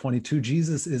Matthew 22,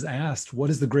 Jesus is asked, what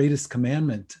is the greatest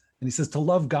commandment? And he says, to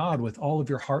love God with all of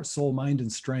your heart, soul, mind,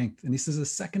 and strength. And he says, a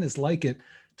second is like it,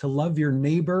 to love your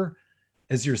neighbor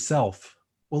as yourself.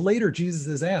 Well, later, Jesus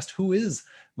is asked, who is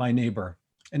my neighbor?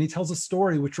 And he tells a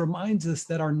story which reminds us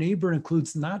that our neighbor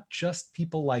includes not just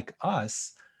people like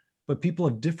us, but people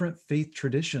of different faith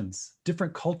traditions,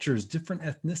 different cultures, different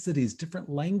ethnicities, different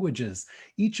languages.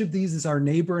 Each of these is our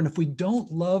neighbor. And if we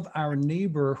don't love our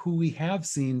neighbor who we have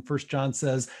seen, 1 John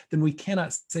says, then we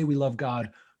cannot say we love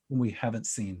God whom we haven't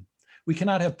seen. We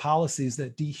cannot have policies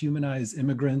that dehumanize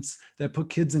immigrants, that put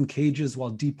kids in cages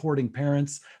while deporting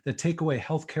parents, that take away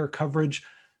healthcare coverage.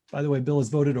 By the way, Bill has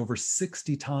voted over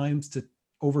 60 times to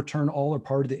overturn all or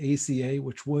part of the ACA,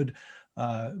 which would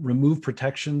remove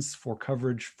protections for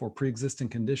coverage for pre-existing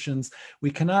conditions. We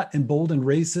cannot embolden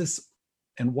racists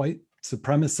and white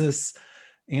supremacists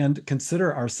and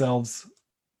consider ourselves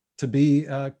to be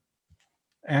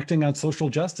acting on social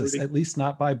justice, at least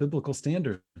not by biblical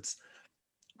standards.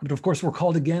 But of course, we're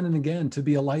called again and again to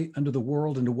be a light unto the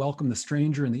world and to welcome the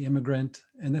stranger and the immigrant.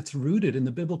 And that's rooted in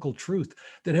the biblical truth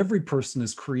that every person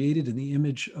is created in the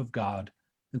image of God.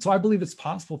 And so I believe it's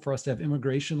possible for us to have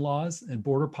immigration laws and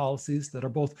border policies that are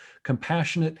both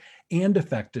compassionate and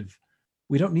effective.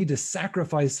 We don't need to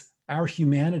sacrifice our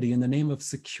humanity in the name of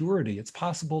security. It's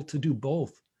possible to do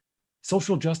both.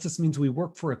 Social justice means we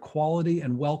work for equality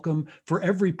and welcome for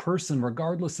every person,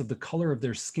 regardless of the color of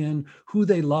their skin, who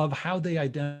they love, how they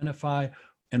identify,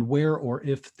 and where or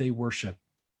if they worship.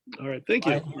 All right, thank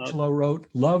you. Angelo wrote,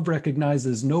 love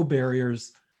recognizes no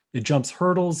barriers. It jumps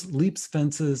hurdles, leaps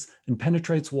fences, and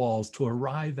penetrates walls to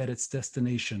arrive at its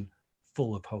destination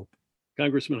full of hope.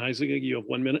 Congressman Huizenga, you have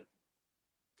 1 minute.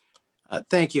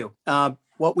 Thank you.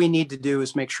 What we need to do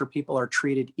is make sure people are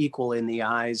treated equal in the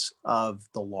eyes of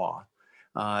the law.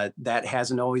 That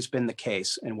hasn't always been the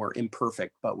case, and we're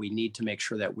imperfect, but we need to make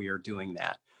sure that we are doing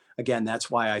that. Again,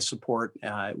 that's why I support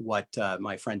what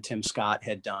my friend Tim Scott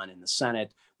had done in the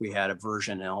Senate. We had a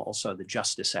version, and also the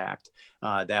Justice Act,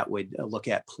 that would look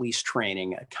at police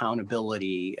training,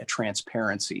 accountability,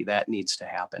 transparency. That needs to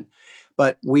happen.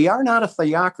 But we are not a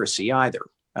theocracy either.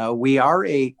 We are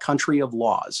a country of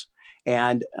laws.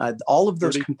 And all of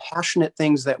those compassionate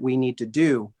things that we need to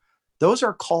do, those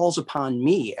are calls upon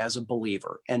me as a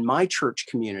believer and my church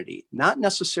community, not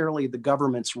necessarily the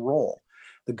government's role.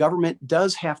 The government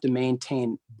does have to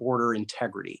maintain border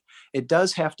integrity. It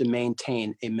does have to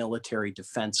maintain a military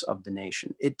defense of the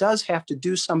nation. It does have to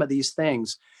do some of these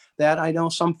things that I know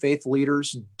some faith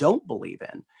leaders don't believe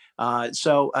in.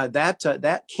 So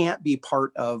that can't be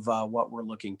part of what we're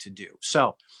looking to do.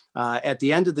 So at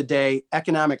the end of the day,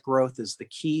 economic growth is the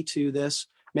key to this,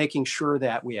 making sure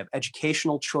that we have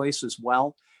educational choice as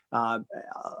well.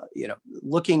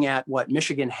 Looking at what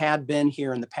Michigan had been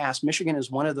here in the past, Michigan is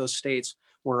one of those states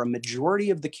where a majority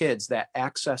of the kids that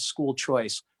access school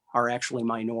choice are actually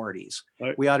minorities.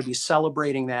 Right. We ought to be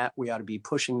celebrating that. We ought to be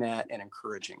pushing that and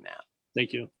encouraging that.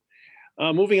 Thank you.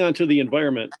 Moving on to the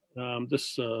environment.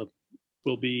 This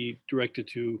will be directed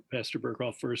to Pastor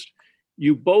Berghoff first.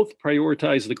 You both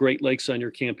prioritize the Great Lakes on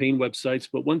your campaign websites,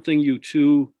 but one thing you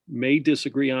two may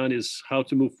disagree on is how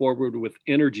to move forward with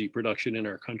energy production in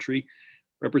our country.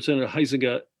 Representative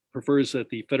Huizenga prefers that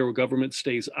the federal government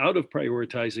stays out of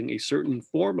prioritizing a certain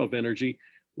form of energy,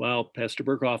 while Pastor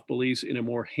Berghoff believes in a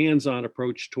more hands-on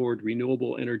approach toward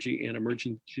renewable energy and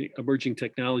emerging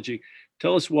technology.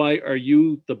 Tell us, why are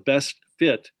you the best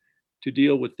fit to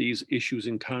deal with these issues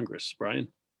in Congress, Brian?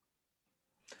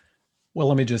 Well,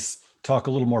 let me just talk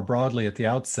a little more broadly at the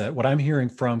outset. What I'm hearing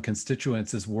from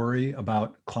constituents is worry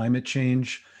about climate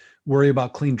change, worry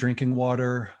about clean drinking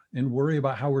water, and worry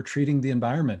about how we're treating the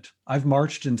environment. I've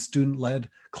marched in student-led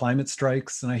climate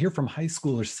strikes, and I hear from high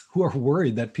schoolers who are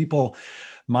worried that people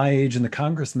my age and the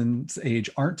congressman's age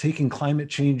aren't taking climate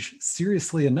change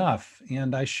seriously enough,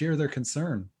 and I share their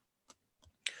concern.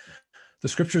 The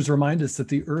scriptures remind us that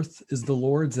the earth is the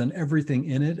Lord's and everything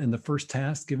in it, and the first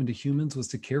task given to humans was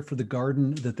to care for the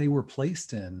garden that they were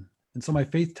placed in. And so my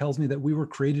faith tells me that we were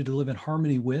created to live in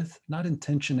harmony with, not in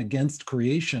tension against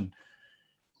creation.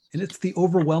 And it's the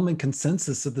overwhelming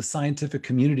consensus of the scientific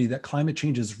community that climate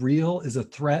change is real, is a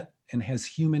threat, and has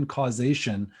human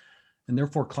causation. And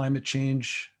therefore, climate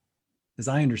change, as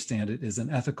I understand it, is an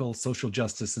ethical, social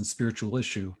justice, and spiritual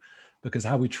issue, because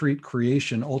how we treat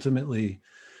creation ultimately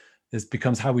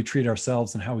becomes how we treat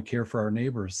ourselves and how we care for our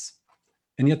neighbors.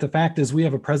 And yet the fact is we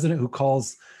have a president who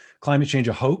calls climate change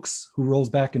a hoax, who rolls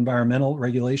back environmental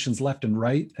regulations left and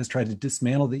right, has tried to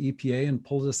dismantle the EPA and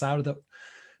pulled us out of the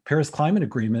Paris Climate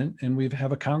Agreement, and we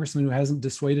have a congressman who hasn't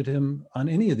dissuaded him on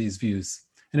any of these views.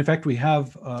 And in fact, we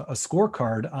have a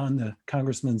scorecard on the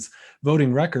congressman's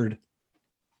voting record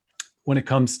when it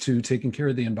comes to taking care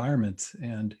of the environment.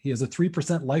 And he has a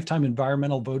 3% lifetime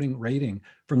environmental voting rating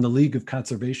from the League of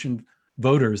Conservation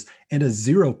Voters and a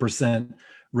 0%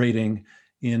 rating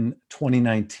in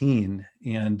 2019.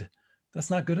 And that's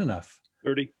not good enough.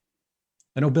 30.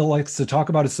 I know Bill likes to talk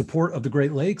about his support of the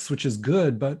Great Lakes, which is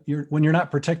good, but when you're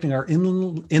not protecting our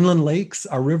inland lakes,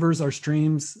 our rivers, our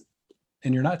streams,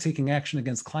 and you're not taking action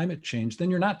against climate change, then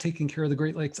you're not taking care of the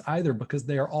Great Lakes either, because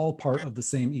they are all part of the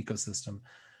same ecosystem.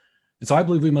 And so I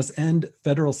believe we must end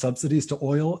federal subsidies to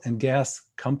oil and gas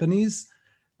companies.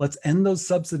 Let's end those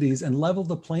subsidies and level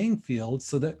the playing field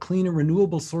so that clean and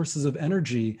renewable sources of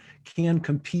energy can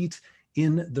compete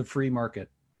in the free market.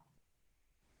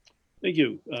 Thank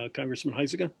you. Congressman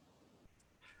Huizenga?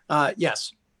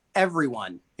 Yes,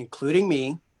 everyone, including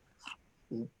me,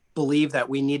 believe that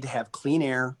we need to have clean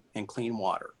air and clean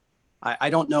water.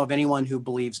 I don't know of anyone who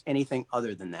believes anything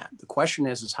other than that. The question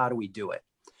is how do we do it?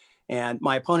 And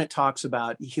my opponent talks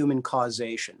about human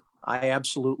causation. I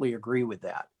absolutely agree with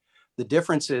that. The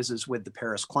difference is with the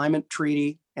Paris Climate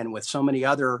Treaty and with so many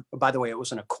other, by the way, it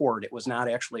was an accord. It was not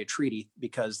actually a treaty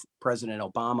because President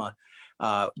Obama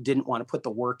didn't want to put the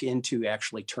work into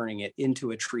actually turning it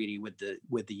into a treaty with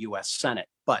the U.S. Senate.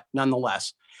 But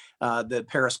nonetheless, the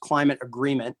Paris Climate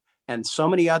Agreement and so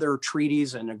many other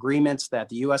treaties and agreements that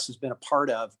the U.S. has been a part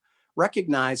of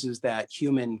recognizes that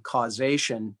human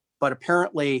causation, but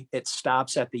apparently it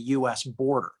stops at the U.S.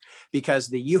 border because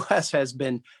the U.S. has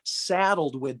been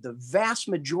saddled with the vast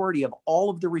majority of all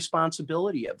of the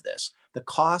responsibility of this, the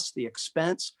cost, the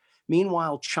expense.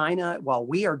 Meanwhile, China, while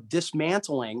we are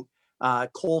dismantling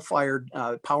coal-fired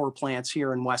power plants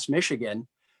here in West Michigan,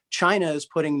 China is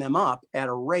putting them up at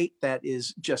a rate that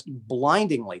is just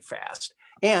blindingly fast.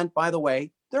 And by the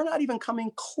way, they're not even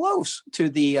coming close to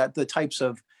the types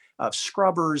of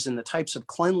scrubbers and the types of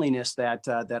cleanliness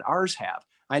that ours have.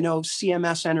 I know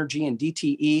CMS Energy and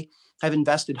DTE have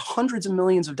invested hundreds of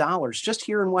millions of dollars just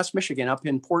here in West Michigan, up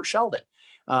in Port Sheldon,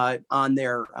 on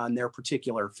their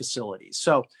particular facilities.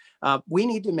 So we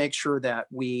need to make sure that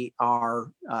we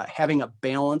are having a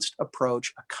balanced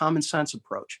approach, a common sense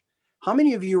approach. How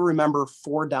many of you remember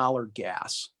 $4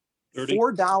 gas? 30.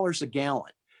 $4 a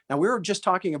gallon. Now, we were just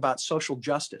talking about social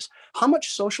justice. How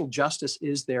much social justice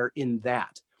is there in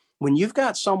that? When you've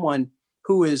got someone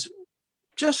who is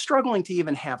just struggling to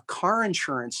even have car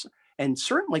insurance and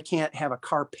certainly can't have a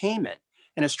car payment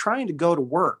and is trying to go to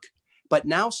work, but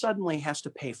now suddenly has to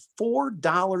pay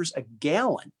 $4 a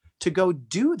gallon to go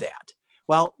do that.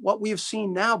 Well, what we have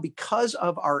seen now, because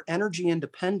of our energy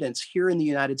independence here in the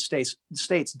United States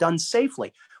done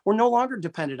safely, we're no longer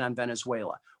dependent on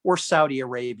Venezuela or Saudi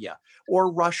Arabia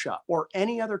or Russia or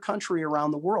any other country around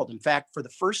the world. In fact, for the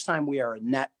first time, we are a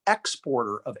net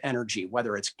exporter of energy,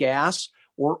 whether it's gas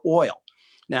or oil.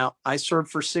 Now, I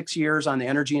served for 6 years on the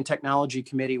Energy and Technology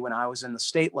Committee when I was in the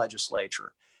state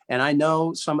legislature. And I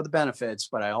know some of the benefits,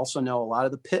 but I also know a lot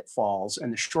of the pitfalls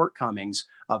and the shortcomings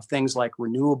of things like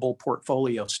renewable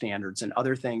portfolio standards and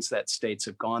other things that states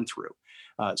have gone through.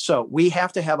 So we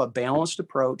have to have a balanced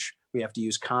approach. We have to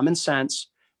use common sense.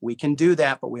 We can do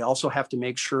that, but we also have to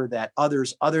make sure that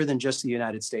others other than just the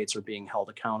United States are being held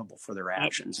accountable for their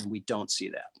actions, and we don't see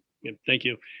that. Yeah, thank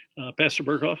you. Pastor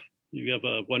Berghoff, you have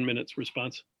a 1 minute's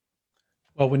response.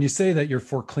 Well, when you say that you're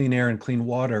for clean air and clean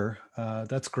water,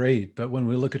 that's great. But when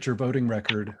we look at your voting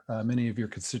record, many of your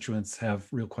constituents have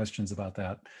real questions about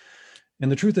that.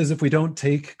 And the truth is, if we don't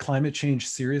take climate change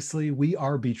seriously, we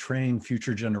are betraying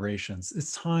future generations.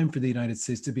 It's time for the United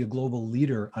States to be a global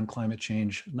leader on climate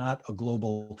change, not a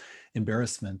global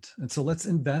embarrassment. And so let's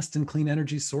invest in clean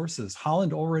energy sources.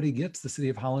 Holland already gets, the city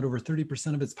of Holland, over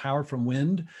 30% of its power from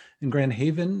wind. In Grand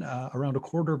Haven, around a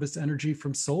quarter of its energy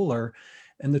from solar.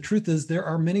 And the truth is, there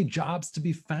are many jobs to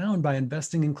be found by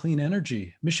investing in clean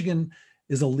energy. Michigan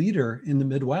is a leader in the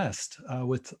Midwest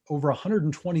with over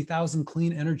 120,000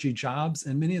 clean energy jobs,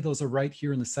 and many of those are right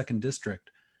here in the 2nd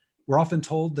District. We're often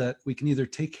told that we can either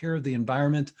take care of the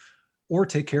environment or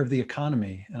take care of the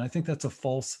economy. And I think that's a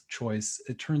false choice.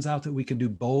 It turns out that we can do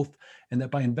both, and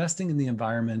that by investing in the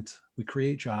environment, we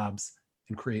create jobs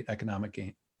and create economic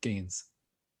gains.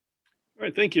 All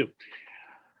right, thank you.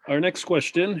 Our next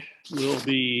question will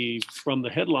be from the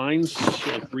headlines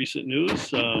of recent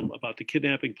news about the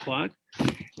kidnapping plot.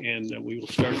 And we will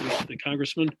start with the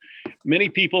congressman. Many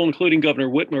people, including Governor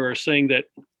Whitmer, are saying that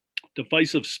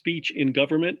divisive speech in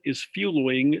government is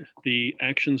fueling the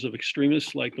actions of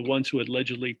extremists like the ones who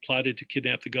allegedly plotted to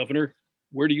kidnap the governor.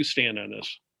 Where do you stand on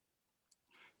this?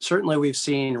 Certainly, we've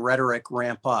seen rhetoric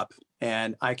ramp up.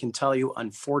 And I can tell you,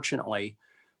 unfortunately,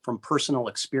 from personal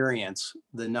experience,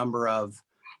 the number of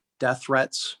death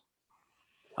threats,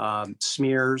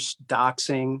 smears,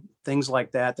 doxing, things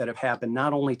like that have happened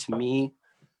not only to me,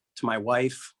 to my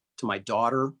wife, to my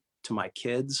daughter, to my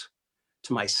kids,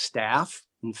 to my staff.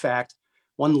 In fact,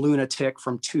 one lunatic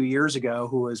from 2 years ago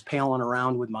who was palling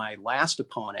around with my last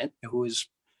opponent, who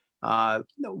had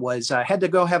to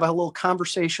go have a little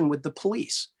conversation with the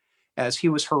police as he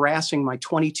was harassing my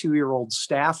 22-year-old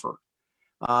staffer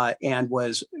and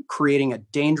was creating a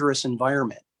dangerous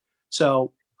environment.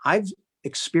 So I've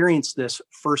experienced this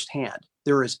firsthand.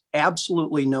 There is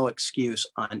absolutely no excuse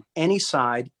on any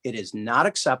side. It is not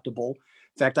acceptable.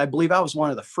 In fact, I believe I was one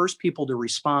of the first people to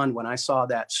respond when I saw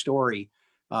that story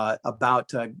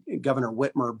about Governor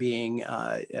Whitmer being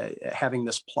having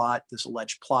this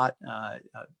alleged plot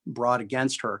brought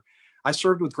against her. I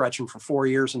served with Gretchen for 4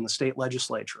 years in the state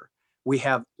legislature. We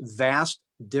have vast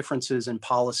differences in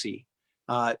policy,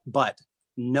 but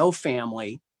no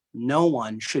family, no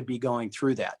one should be going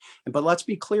through that. But let's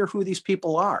be clear who these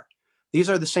people are. These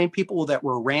are the same people that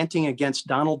were ranting against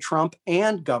Donald Trump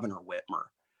and Governor Whitmer.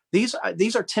 These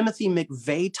are Timothy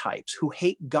McVeigh types who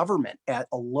hate government at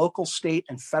a local, state,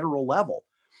 and federal level.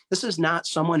 This is not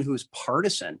someone who's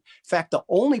partisan. In fact, the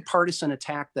only partisan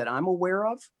attack that I'm aware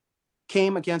of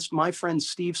came against my friend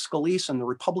Steve Scalise and the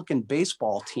Republican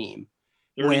baseball team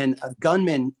when a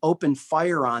gunman opened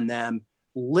fire on them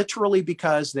literally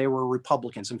because they were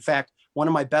Republicans. In fact, one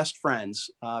of my best friends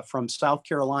from South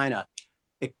Carolina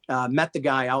met the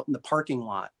guy out in the parking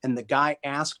lot, and the guy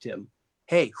asked him,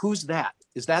 "Hey, who's that?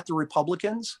 Is that the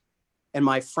Republicans?" And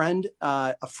my friend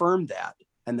affirmed that.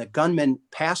 And the gunman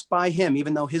passed by him,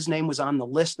 even though his name was on the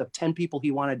list of 10 people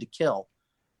he wanted to kill,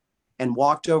 and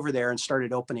walked over there and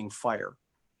started opening fire.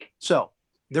 So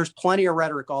there's plenty of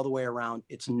rhetoric all the way around.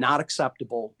 It's not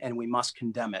acceptable, and we must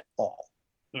condemn it all.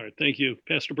 All right, thank you.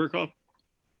 Pastor Berkhoff?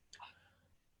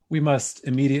 We must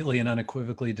immediately and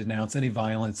unequivocally denounce any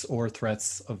violence or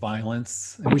threats of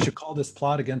violence. And we should call this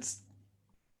plot against...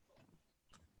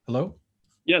 Hello?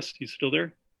 Yes, he's still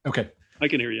there? Okay. I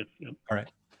can hear you. Yeah. All right.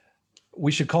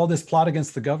 We should call this plot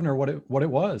against the governor what it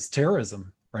was,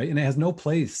 terrorism, right? And it has no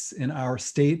place in our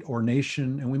state or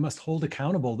nation, and we must hold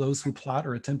accountable those who plot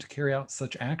or attempt to carry out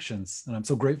such actions. And I'm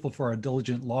so grateful for our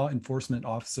diligent law enforcement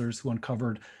officers who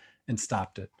uncovered and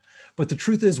stopped it. But the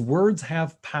truth is, words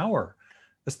have power,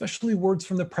 especially words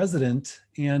from the president.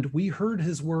 And we heard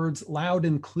his words loud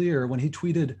and clear when he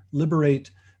tweeted,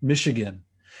 "Liberate Michigan,"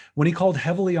 when he called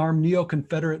heavily armed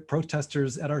neo-Confederate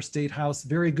protesters at our state house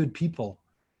very good people,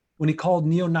 when he called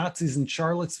neo-Nazis in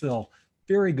Charlottesville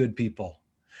very good people,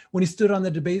 when he stood on the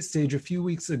debate stage a few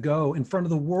weeks ago in front of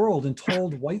the world and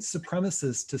told white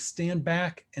supremacists to stand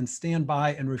back and stand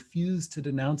by and refuse to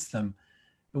denounce them.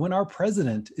 And when our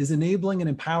president is enabling and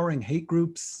empowering hate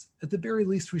groups, at the very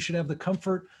least, we should have the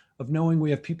comfort of knowing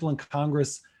we have people in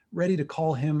Congress ready to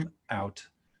call him out.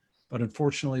 But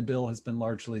unfortunately, Bill has been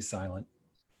largely silent.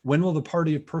 When will the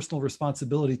party of personal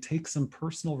responsibility take some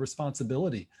personal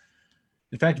responsibility?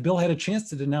 In fact, Bill had a chance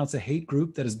to denounce a hate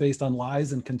group that is based on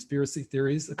lies and conspiracy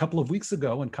theories a couple of weeks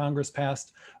ago when Congress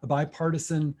passed a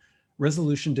bipartisan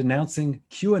resolution denouncing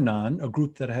QAnon, a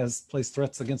group that has placed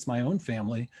threats against my own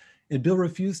family, and Bill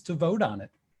refused to vote on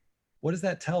it. What does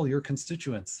that tell your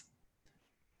constituents?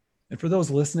 And for those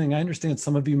listening, I understand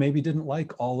some of you maybe didn't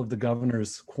like all of the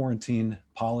governor's quarantine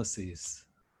policies.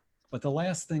 But the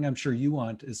last thing I'm sure you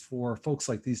want is for folks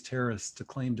like these terrorists to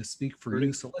claim to speak for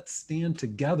you. So let's stand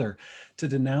together to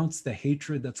denounce the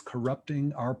hatred that's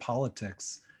corrupting our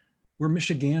politics. We're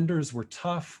Michiganders, we're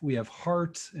tough, we have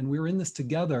heart, and we're in this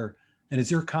together. And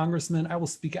as your congressman, I will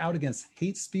speak out against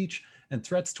hate speech and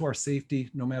threats to our safety,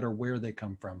 no matter where they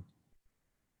come from.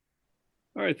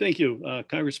 All right, thank you.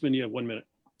 Congressman, you have 1 minute.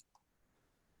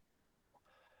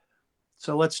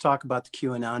 So let's talk about the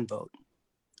QAnon vote.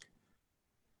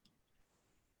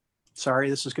 Sorry,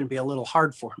 this is going to be a little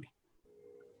hard for me.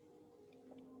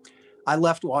 I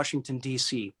left Washington,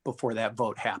 D.C. before that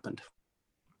vote happened.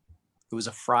 It was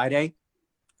a Friday.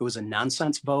 It was a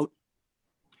nonsense vote.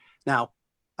 Now,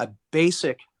 A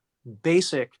basic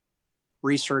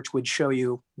research would show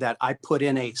you that I put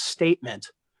in a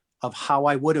statement of how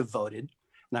I would have voted,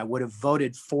 and I would have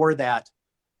voted for that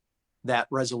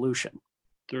resolution.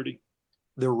 30.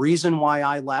 The reason why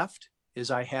I left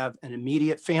is I have an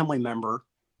immediate family member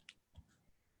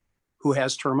who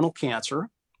has terminal cancer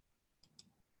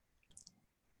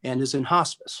and is in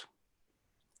hospice.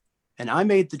 And I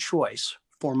made the choice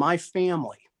for my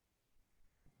family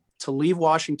to leave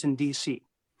Washington, D.C.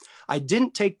 I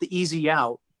didn't take the easy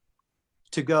out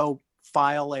to go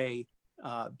file a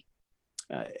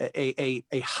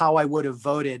how I would have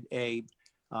voted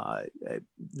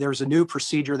there's a new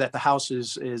procedure that the House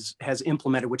has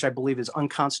implemented, which I believe is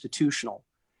unconstitutional.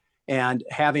 And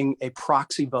having a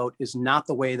proxy vote is not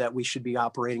the way that we should be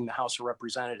operating the House of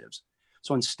Representatives.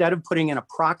 So instead of putting in a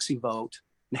proxy vote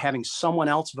and having someone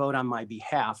else vote on my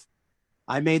behalf,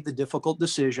 I made the difficult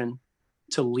decision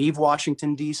to leave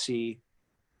Washington, D.C.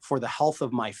 for the health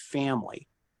of my family.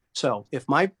 So if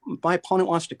my opponent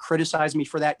wants to criticize me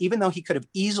for that, even though he could have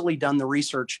easily done the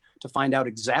research to find out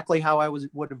exactly how I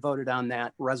would have voted on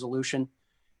that resolution,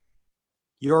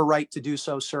 you're right to do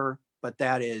so, sir, but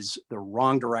that is the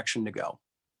wrong direction to go.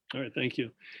 All right, thank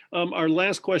you. Our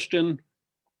last question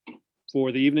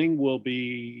for the evening will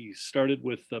be started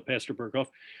with Pastor Berghoff.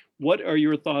 What are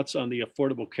your thoughts on the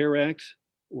Affordable Care Act,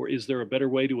 or is there a better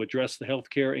way to address the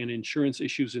healthcare and insurance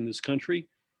issues in this country,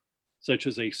 such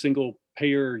as a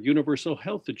single-payer universal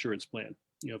health insurance plan?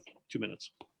 You have 2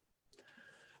 minutes.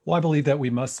 Well, I believe that we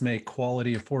must make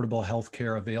quality, affordable health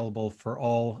care available for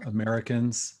all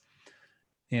Americans.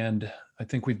 And I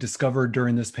think we've discovered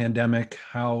during this pandemic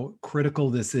how critical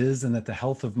this is, and that the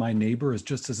health of my neighbor is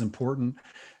just as important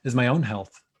as my own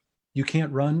health. You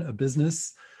can't run a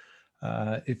business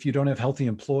if you don't have healthy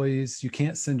employees. You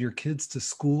can't send your kids to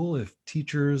school if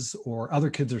teachers or other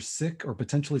kids are sick or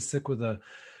potentially sick with a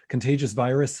contagious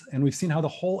virus. And we've seen how the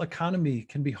whole economy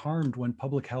can be harmed when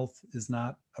public health is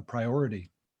not a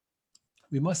priority.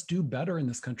 We must do better in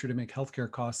this country to make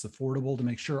healthcare costs affordable, to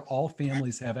make sure all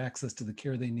families have access to the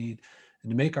care they need,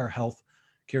 and to make our health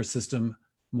care system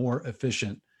more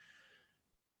efficient.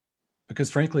 Because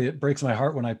frankly, it breaks my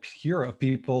heart when I hear of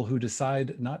people who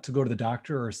decide not to go to the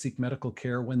doctor or seek medical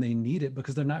care when they need it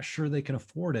because they're not sure they can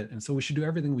afford it. And so we should do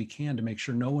everything we can to make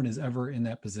sure no one is ever in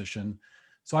that position.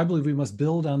 So I believe we must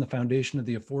build on the foundation of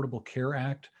the Affordable Care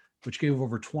Act, which gave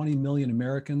over 20 million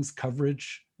Americans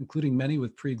coverage, including many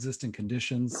with pre-existing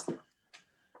conditions.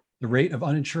 The rate of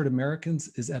uninsured Americans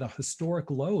is at a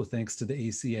historic low thanks to the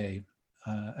ACA.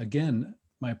 Again,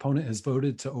 my opponent has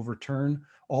voted to overturn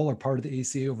all or part of the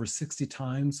ACA over 60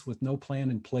 times with no plan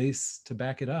in place to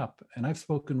back it up. And I've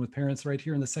spoken with parents right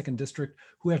here in the 2nd District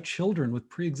who have children with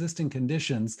pre-existing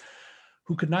conditions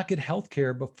who could not get health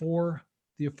care before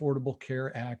the Affordable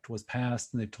Care Act was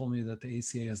passed. And they've told me that the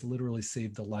ACA has literally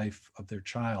saved the life of their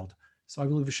child. So I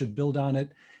believe we should build on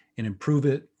it and improve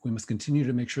it. We must continue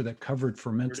to make sure that coverage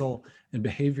for mental and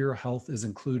behavioral health is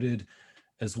included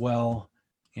as well.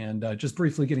 And just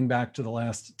briefly getting back to the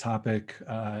last topic,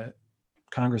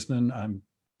 Congressman, I'm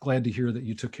glad to hear that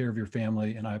you took care of your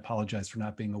family, and I apologize for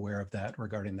not being aware of that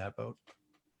regarding that vote.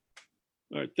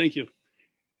 All right, thank you.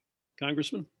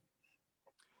 Congressman?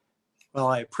 Well,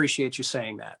 I appreciate you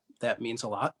saying that. That means a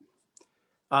lot.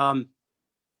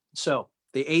 So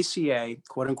the ACA,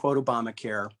 quote unquote,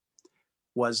 Obamacare,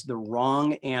 was the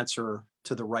wrong answer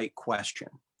to the right question.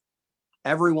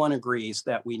 Everyone agrees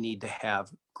that we need to have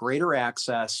greater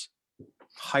access,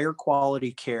 higher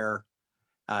quality care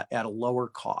at a lower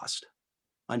cost.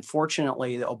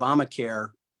 Unfortunately, the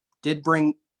Obamacare did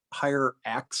bring higher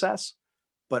access,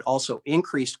 but also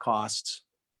increased costs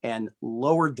and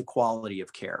lowered the quality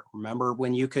of care. Remember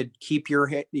when you could keep your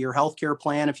healthcare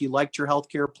plan if you liked your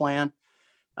healthcare plan,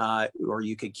 or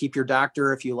you could keep your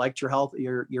doctor if you liked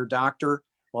your doctor?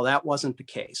 Well, that wasn't the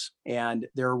case. And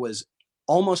there was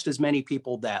almost as many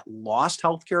people that lost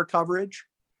healthcare coverage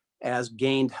as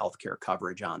gained healthcare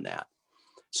coverage on that.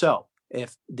 So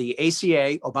if the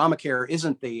ACA, Obamacare,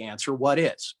 isn't the answer, what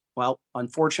is? Well,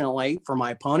 unfortunately for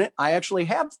my opponent, I actually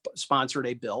have sponsored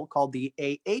a bill called the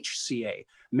AHCA,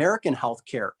 American Health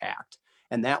Care Act.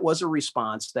 And that was a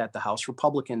response that the House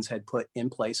Republicans had put in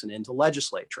place and into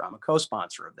legislature. I'm a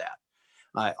co-sponsor of that.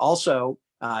 I also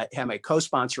am a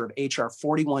co-sponsor of HR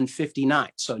 4159.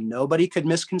 So nobody could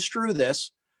misconstrue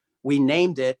this. We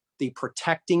named it the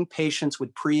Protecting Patients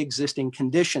with Pre-Existing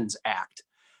Conditions Act.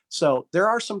 So there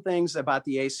are some things about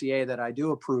the ACA that I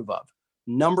do approve of.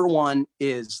 Number one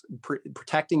is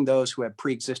protecting those who have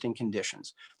pre-existing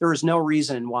conditions. There is no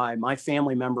reason why my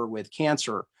family member with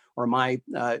cancer or my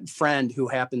friend who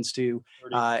happens to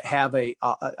have a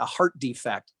heart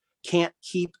defect can't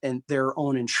keep their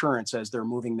own insurance as they're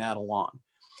moving that along.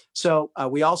 So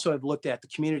we also have looked at the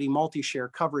Community Multi-Share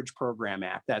Coverage Program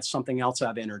Act. That's something else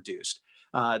I've introduced.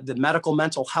 The Medical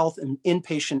Mental Health and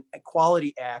Inpatient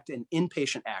Equality Act and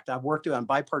Inpatient Act. I've worked on a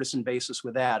bipartisan basis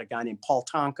with that, a guy named Paul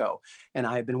Tonko, and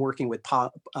I have been working with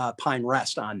Pine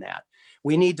Rest on that.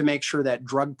 We need to make sure that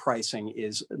drug pricing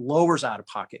lowers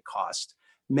out-of-pocket costs,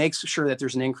 makes sure that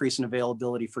there's an increase in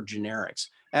availability for generics.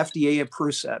 FDA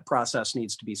process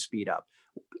needs to be speed up.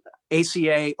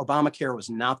 ACA, Obamacare was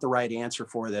not the right answer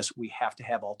for this. We have to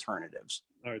have alternatives.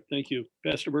 All right, thank you.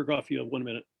 Pastor Berghoff, you have 1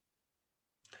 minute.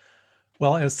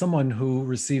 Well, as someone who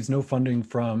receives no funding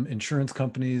from insurance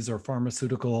companies or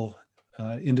pharmaceutical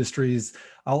industries,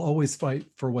 I'll always fight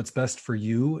for what's best for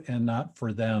you and not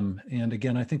for them. And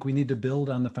again, I think we need to build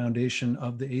on the foundation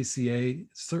of the ACA.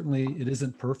 Certainly it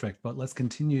isn't perfect, but let's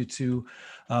continue to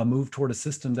move toward a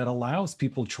system that allows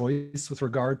people choice with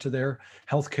regard to their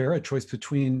healthcare, a choice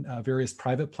between various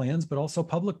private plans, but also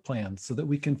public plans, so that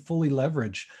we can fully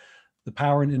leverage the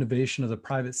power and innovation of the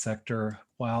private sector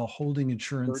while holding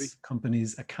insurance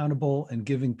companies accountable and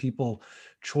giving people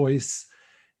choice.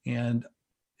 And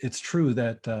it's true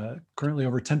that currently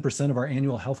over 10% of our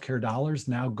annual healthcare dollars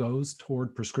now goes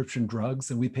toward prescription drugs,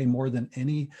 and we pay more than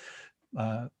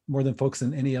folks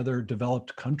in any other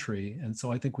developed country. And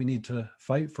so I think we need to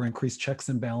fight for increased checks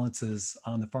and balances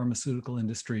on the pharmaceutical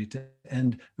industry to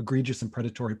end egregious and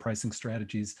predatory pricing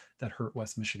strategies that hurt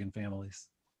West Michigan families.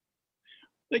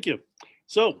 Thank you.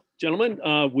 So, gentlemen,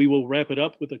 we will wrap it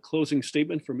up with a closing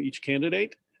statement from each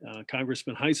candidate.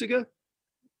 Congressman Huizenga,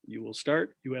 you will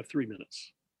start. You have 3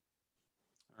 minutes.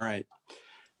 All right.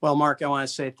 Well, Mark, I want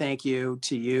to say thank you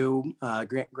to you,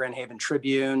 Grand Haven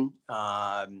Tribune,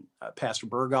 Pastor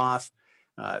Berghoff,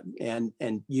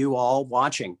 and you all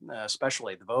watching,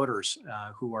 especially the voters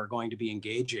who are going to be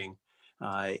engaging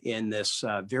in this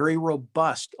very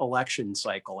robust election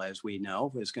cycle, as we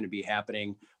know, is going to be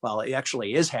happening. Well, it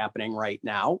actually is happening right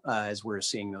now as we're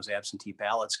seeing those absentee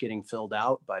ballots getting filled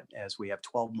out. But as we have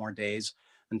 12 more days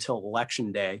until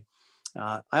Election Day,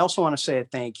 I also want to say a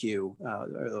thank you,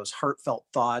 those heartfelt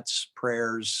thoughts,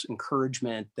 prayers,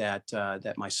 encouragement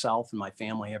that myself and my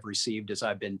family have received as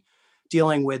I've been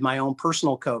dealing with my own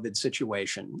personal COVID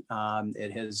situation.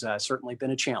 It has certainly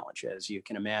been a challenge, as you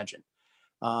can imagine.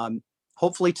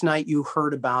 Hopefully tonight you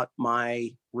heard about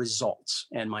my results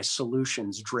and my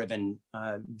solutions-driven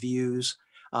views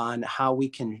on how we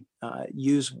can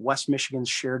use West Michigan's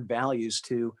shared values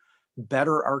to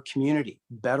better our community,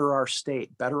 better our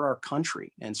state, better our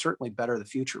country, and certainly better the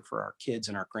future for our kids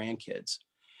and our grandkids.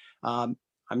 I'm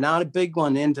not a big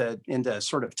one into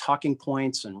sort of talking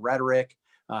points and rhetoric.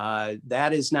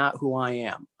 That is not who I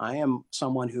am. I am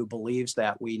someone who believes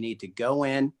that we need to go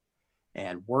in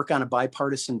and work on a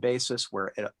bipartisan basis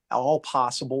where at all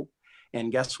possible. And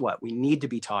guess what? We need to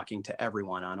be talking to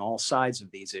everyone on all sides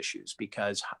of these issues,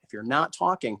 because if you're not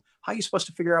talking, how are you supposed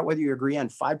to figure out whether you agree on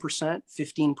 5%,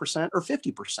 15%, or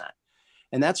 50%?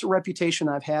 And that's a reputation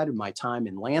I've had in my time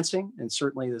in Lansing, and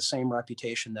certainly the same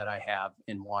reputation that I have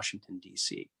in Washington,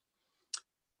 D.C.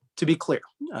 To be clear,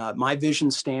 my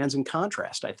vision stands in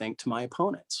contrast, I think, to my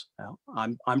opponents.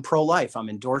 I'm pro-life. I'm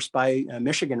endorsed by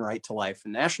Michigan Right to Life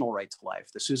and National Right to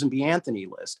Life, the Susan B. Anthony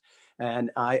list. And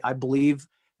I believe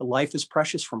life is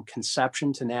precious from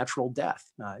conception to natural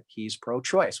death. He's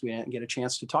pro-choice. We didn't get a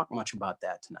chance to talk much about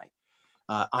that tonight.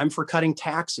 I'm for cutting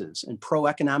taxes and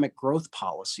pro-economic growth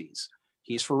policies.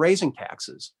 He's for raising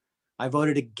taxes. I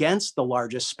voted against the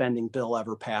largest spending bill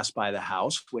ever passed by the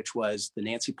House, which was the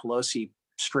Nancy Pelosi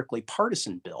strictly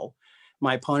partisan bill.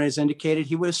 My opponent has indicated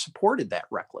he would have supported that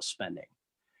reckless spending.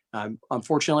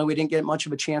 Unfortunately, we didn't get much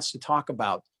of a chance to talk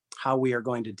about how we are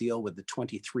going to deal with the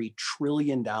 $23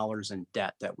 trillion in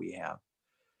debt that we have.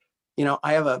 You know,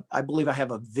 I believe I have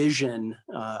a vision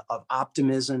of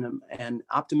optimism and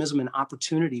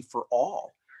opportunity for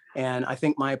all. And I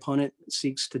think my opponent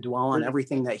seeks to dwell on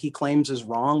everything that he claims is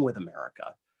wrong with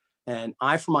America. And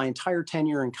I, for my entire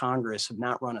tenure in Congress, have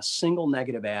not run a single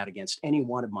negative ad against any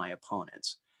one of my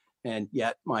opponents. And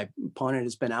yet my opponent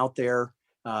has been out there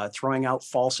throwing out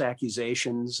false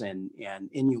accusations and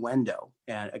innuendo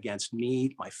against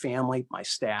me, my family, my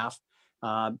staff,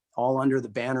 all under the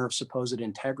banner of supposed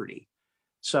integrity.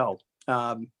 So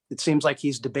it seems like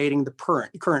he's debating the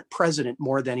current president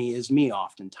more than he is me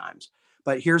oftentimes.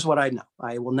 But here's what I know.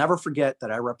 I will never forget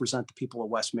that I represent the people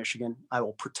of West Michigan. I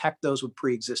will protect those with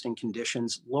pre-existing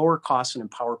conditions, lower costs, and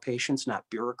empower patients, not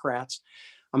bureaucrats.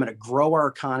 I'm going to grow our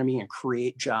economy and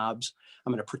create jobs.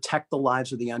 I'm going to protect the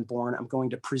lives of the unborn. I'm going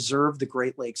to preserve the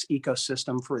Great Lakes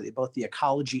ecosystem for both the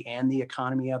ecology and the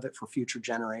economy of it for future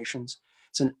generations.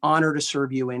 It's an honor to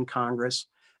serve you in Congress.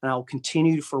 and I will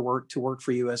continue to work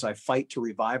for you as I fight to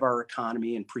revive our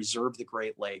economy and preserve the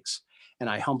Great Lakes. And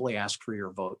I humbly ask for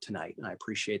your vote tonight, and I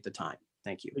appreciate the time.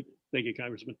 Thank you. Thank you,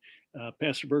 Congressman.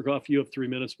 Pastor Berghoff, you have 3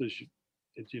 minutes, but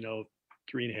as you know,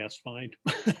 3.5 is fine.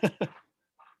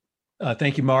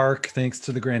 Thank you, Mark. Thanks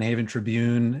to the Grand Haven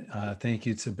Tribune. Thank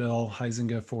you to Bill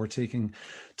Huizenga for taking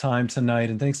time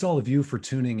tonight. And thanks to all of you for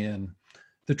tuning in.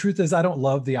 The truth is, I don't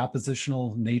love the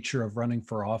oppositional nature of running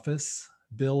for office.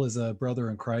 Bill is a brother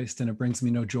in Christ, and it brings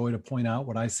me no joy to point out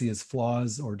what I see as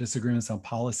flaws or disagreements on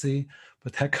policy,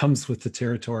 but that comes with the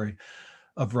territory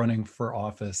of running for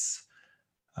office.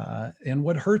 And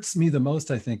what hurts me the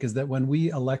most, I think, is that when we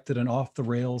elected an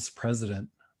off-the-rails president,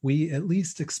 we at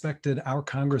least expected our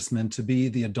congressman to be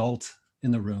the adult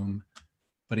in the room,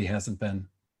 but he hasn't been.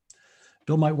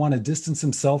 Bill might want to distance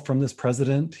himself from this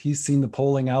president. He's seen the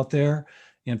polling out there,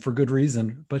 and for good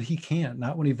reason, but he can't,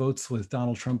 not when he votes with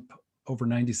Donald Trump over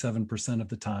 97% of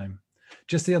the time.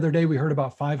 Just the other day, we heard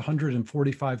about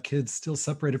 545 kids still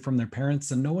separated from their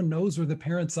parents, and no one knows where the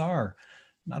parents are.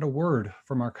 Not a word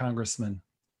from our congressman.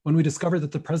 When we discovered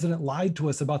that the president lied to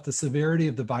us about the severity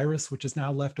of the virus, which has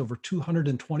now left over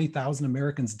 220,000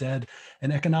 Americans dead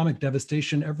and economic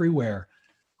devastation everywhere,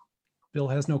 Bill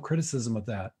has no criticism of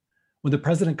that. When the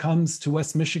president comes to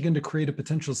West Michigan to create a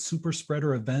potential super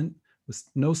spreader event with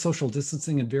no social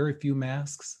distancing and very few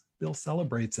masks, Bill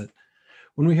celebrates it.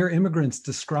 When we hear immigrants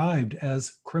described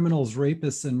as criminals,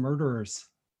 rapists, and murderers,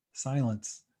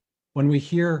 silence. When we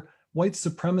hear white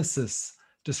supremacists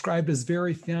described as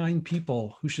very fine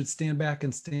people who should stand back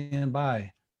and stand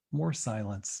by, more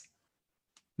silence.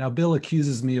 Now, Bill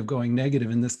accuses me of going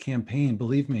negative in this campaign.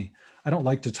 Believe me, I don't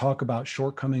like to talk about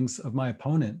shortcomings of my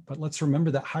opponent, but let's remember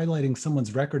that highlighting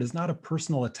someone's record is not a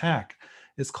personal attack.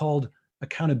 It's called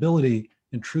accountability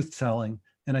and truth-telling,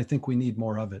 and I think we need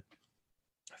more of it.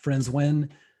 Friends,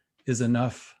 when is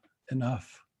enough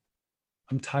enough?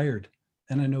 I'm tired,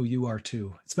 and I know you are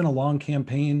too. It's been a long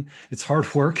campaign. It's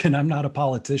hard work, and I'm not a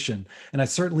politician. And I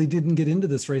certainly didn't get into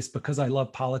this race because I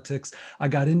love politics. I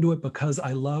got into it because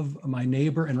I love my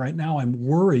neighbor, and right now I'm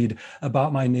worried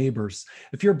about my neighbors.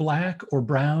 If you're Black or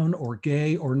brown or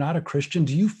gay or not a Christian,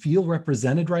 do you feel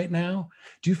represented right now?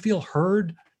 Do you feel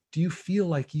heard? Do you feel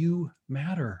like you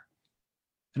matter?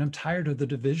 And I'm tired of the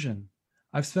division.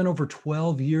 I've spent over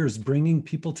 12 years bringing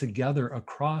people together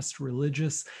across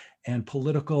religious and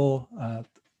political,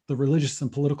 the religious and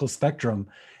political spectrum.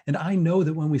 And I know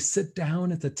that when we sit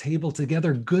down at the table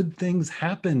together, good things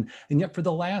happen. And yet for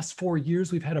the last 4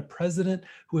 years, we've had a president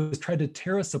who has tried to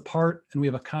tear us apart, and we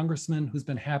have a congressman who's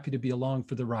been happy to be along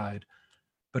for the ride.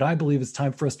 But I believe it's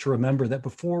time for us to remember that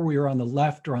before we are on the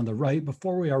left or on the right,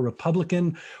 before we are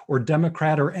Republican or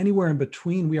Democrat or anywhere in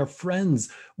between, we are friends,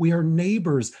 we are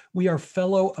neighbors, we are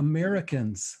fellow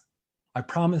Americans. I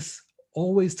promise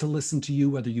always to listen to you,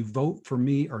 whether you vote for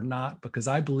me or not, because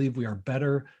I believe we are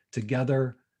better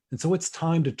together. And so it's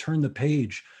time to turn the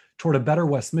page toward a better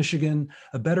West Michigan,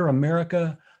 a better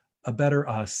America, a better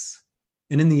us.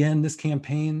 And in the end, this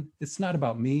campaign, it's not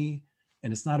about me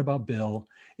and it's not about Bill.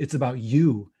 It's about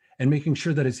you and making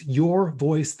sure that it's your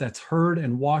voice that's heard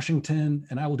in Washington.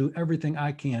 And I will do everything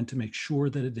I can to make sure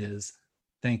that it is.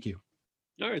 Thank you.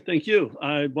 All right, thank you.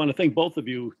 I want to thank both of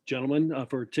you, gentlemen,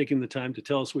 for taking the time to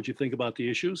tell us what you think about the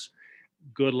issues.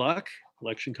 Good luck.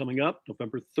 Election coming up,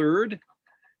 November 3rd.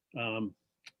 I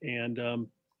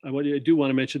do want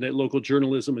to mention that local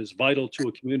journalism is vital to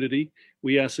a community.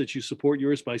 We ask that you support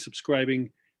yours by subscribing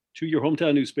to your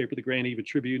hometown newspaper, the Grand Haven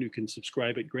Tribune. You can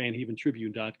subscribe at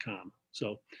grandhaventribune.com.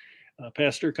 So,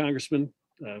 Pastor, Congressman,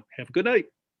 have a good night.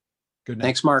 Good night.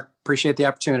 Thanks, Mark. Appreciate the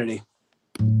opportunity.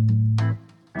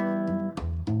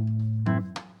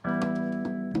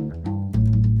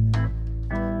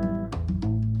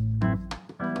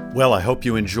 Well, I hope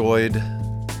you enjoyed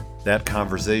that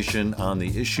conversation on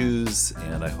the issues,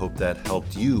 and I hope that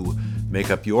helped you make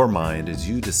up your mind as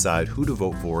you decide who to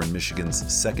vote for in Michigan's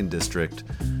 2nd District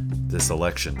this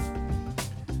election.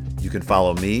 You can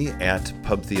follow me at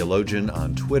Pub Theologian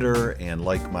on Twitter and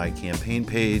like my campaign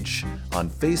page on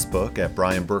Facebook at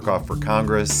Brian Berghoff for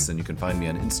Congress, and you can find me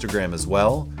on Instagram as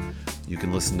well. You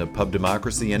can listen to Pub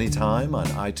Democracy anytime on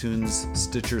iTunes,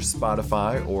 Stitcher,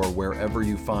 Spotify, or wherever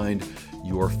you find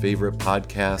your favorite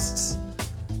podcasts.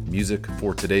 Music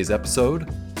for today's episode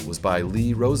was by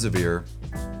Lee Rosevere.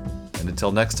 And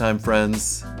until next time,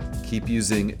 friends, keep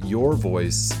using your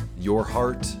voice, your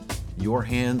heart, your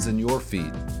hands, and your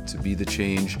feet to be the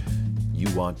change you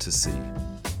want to see.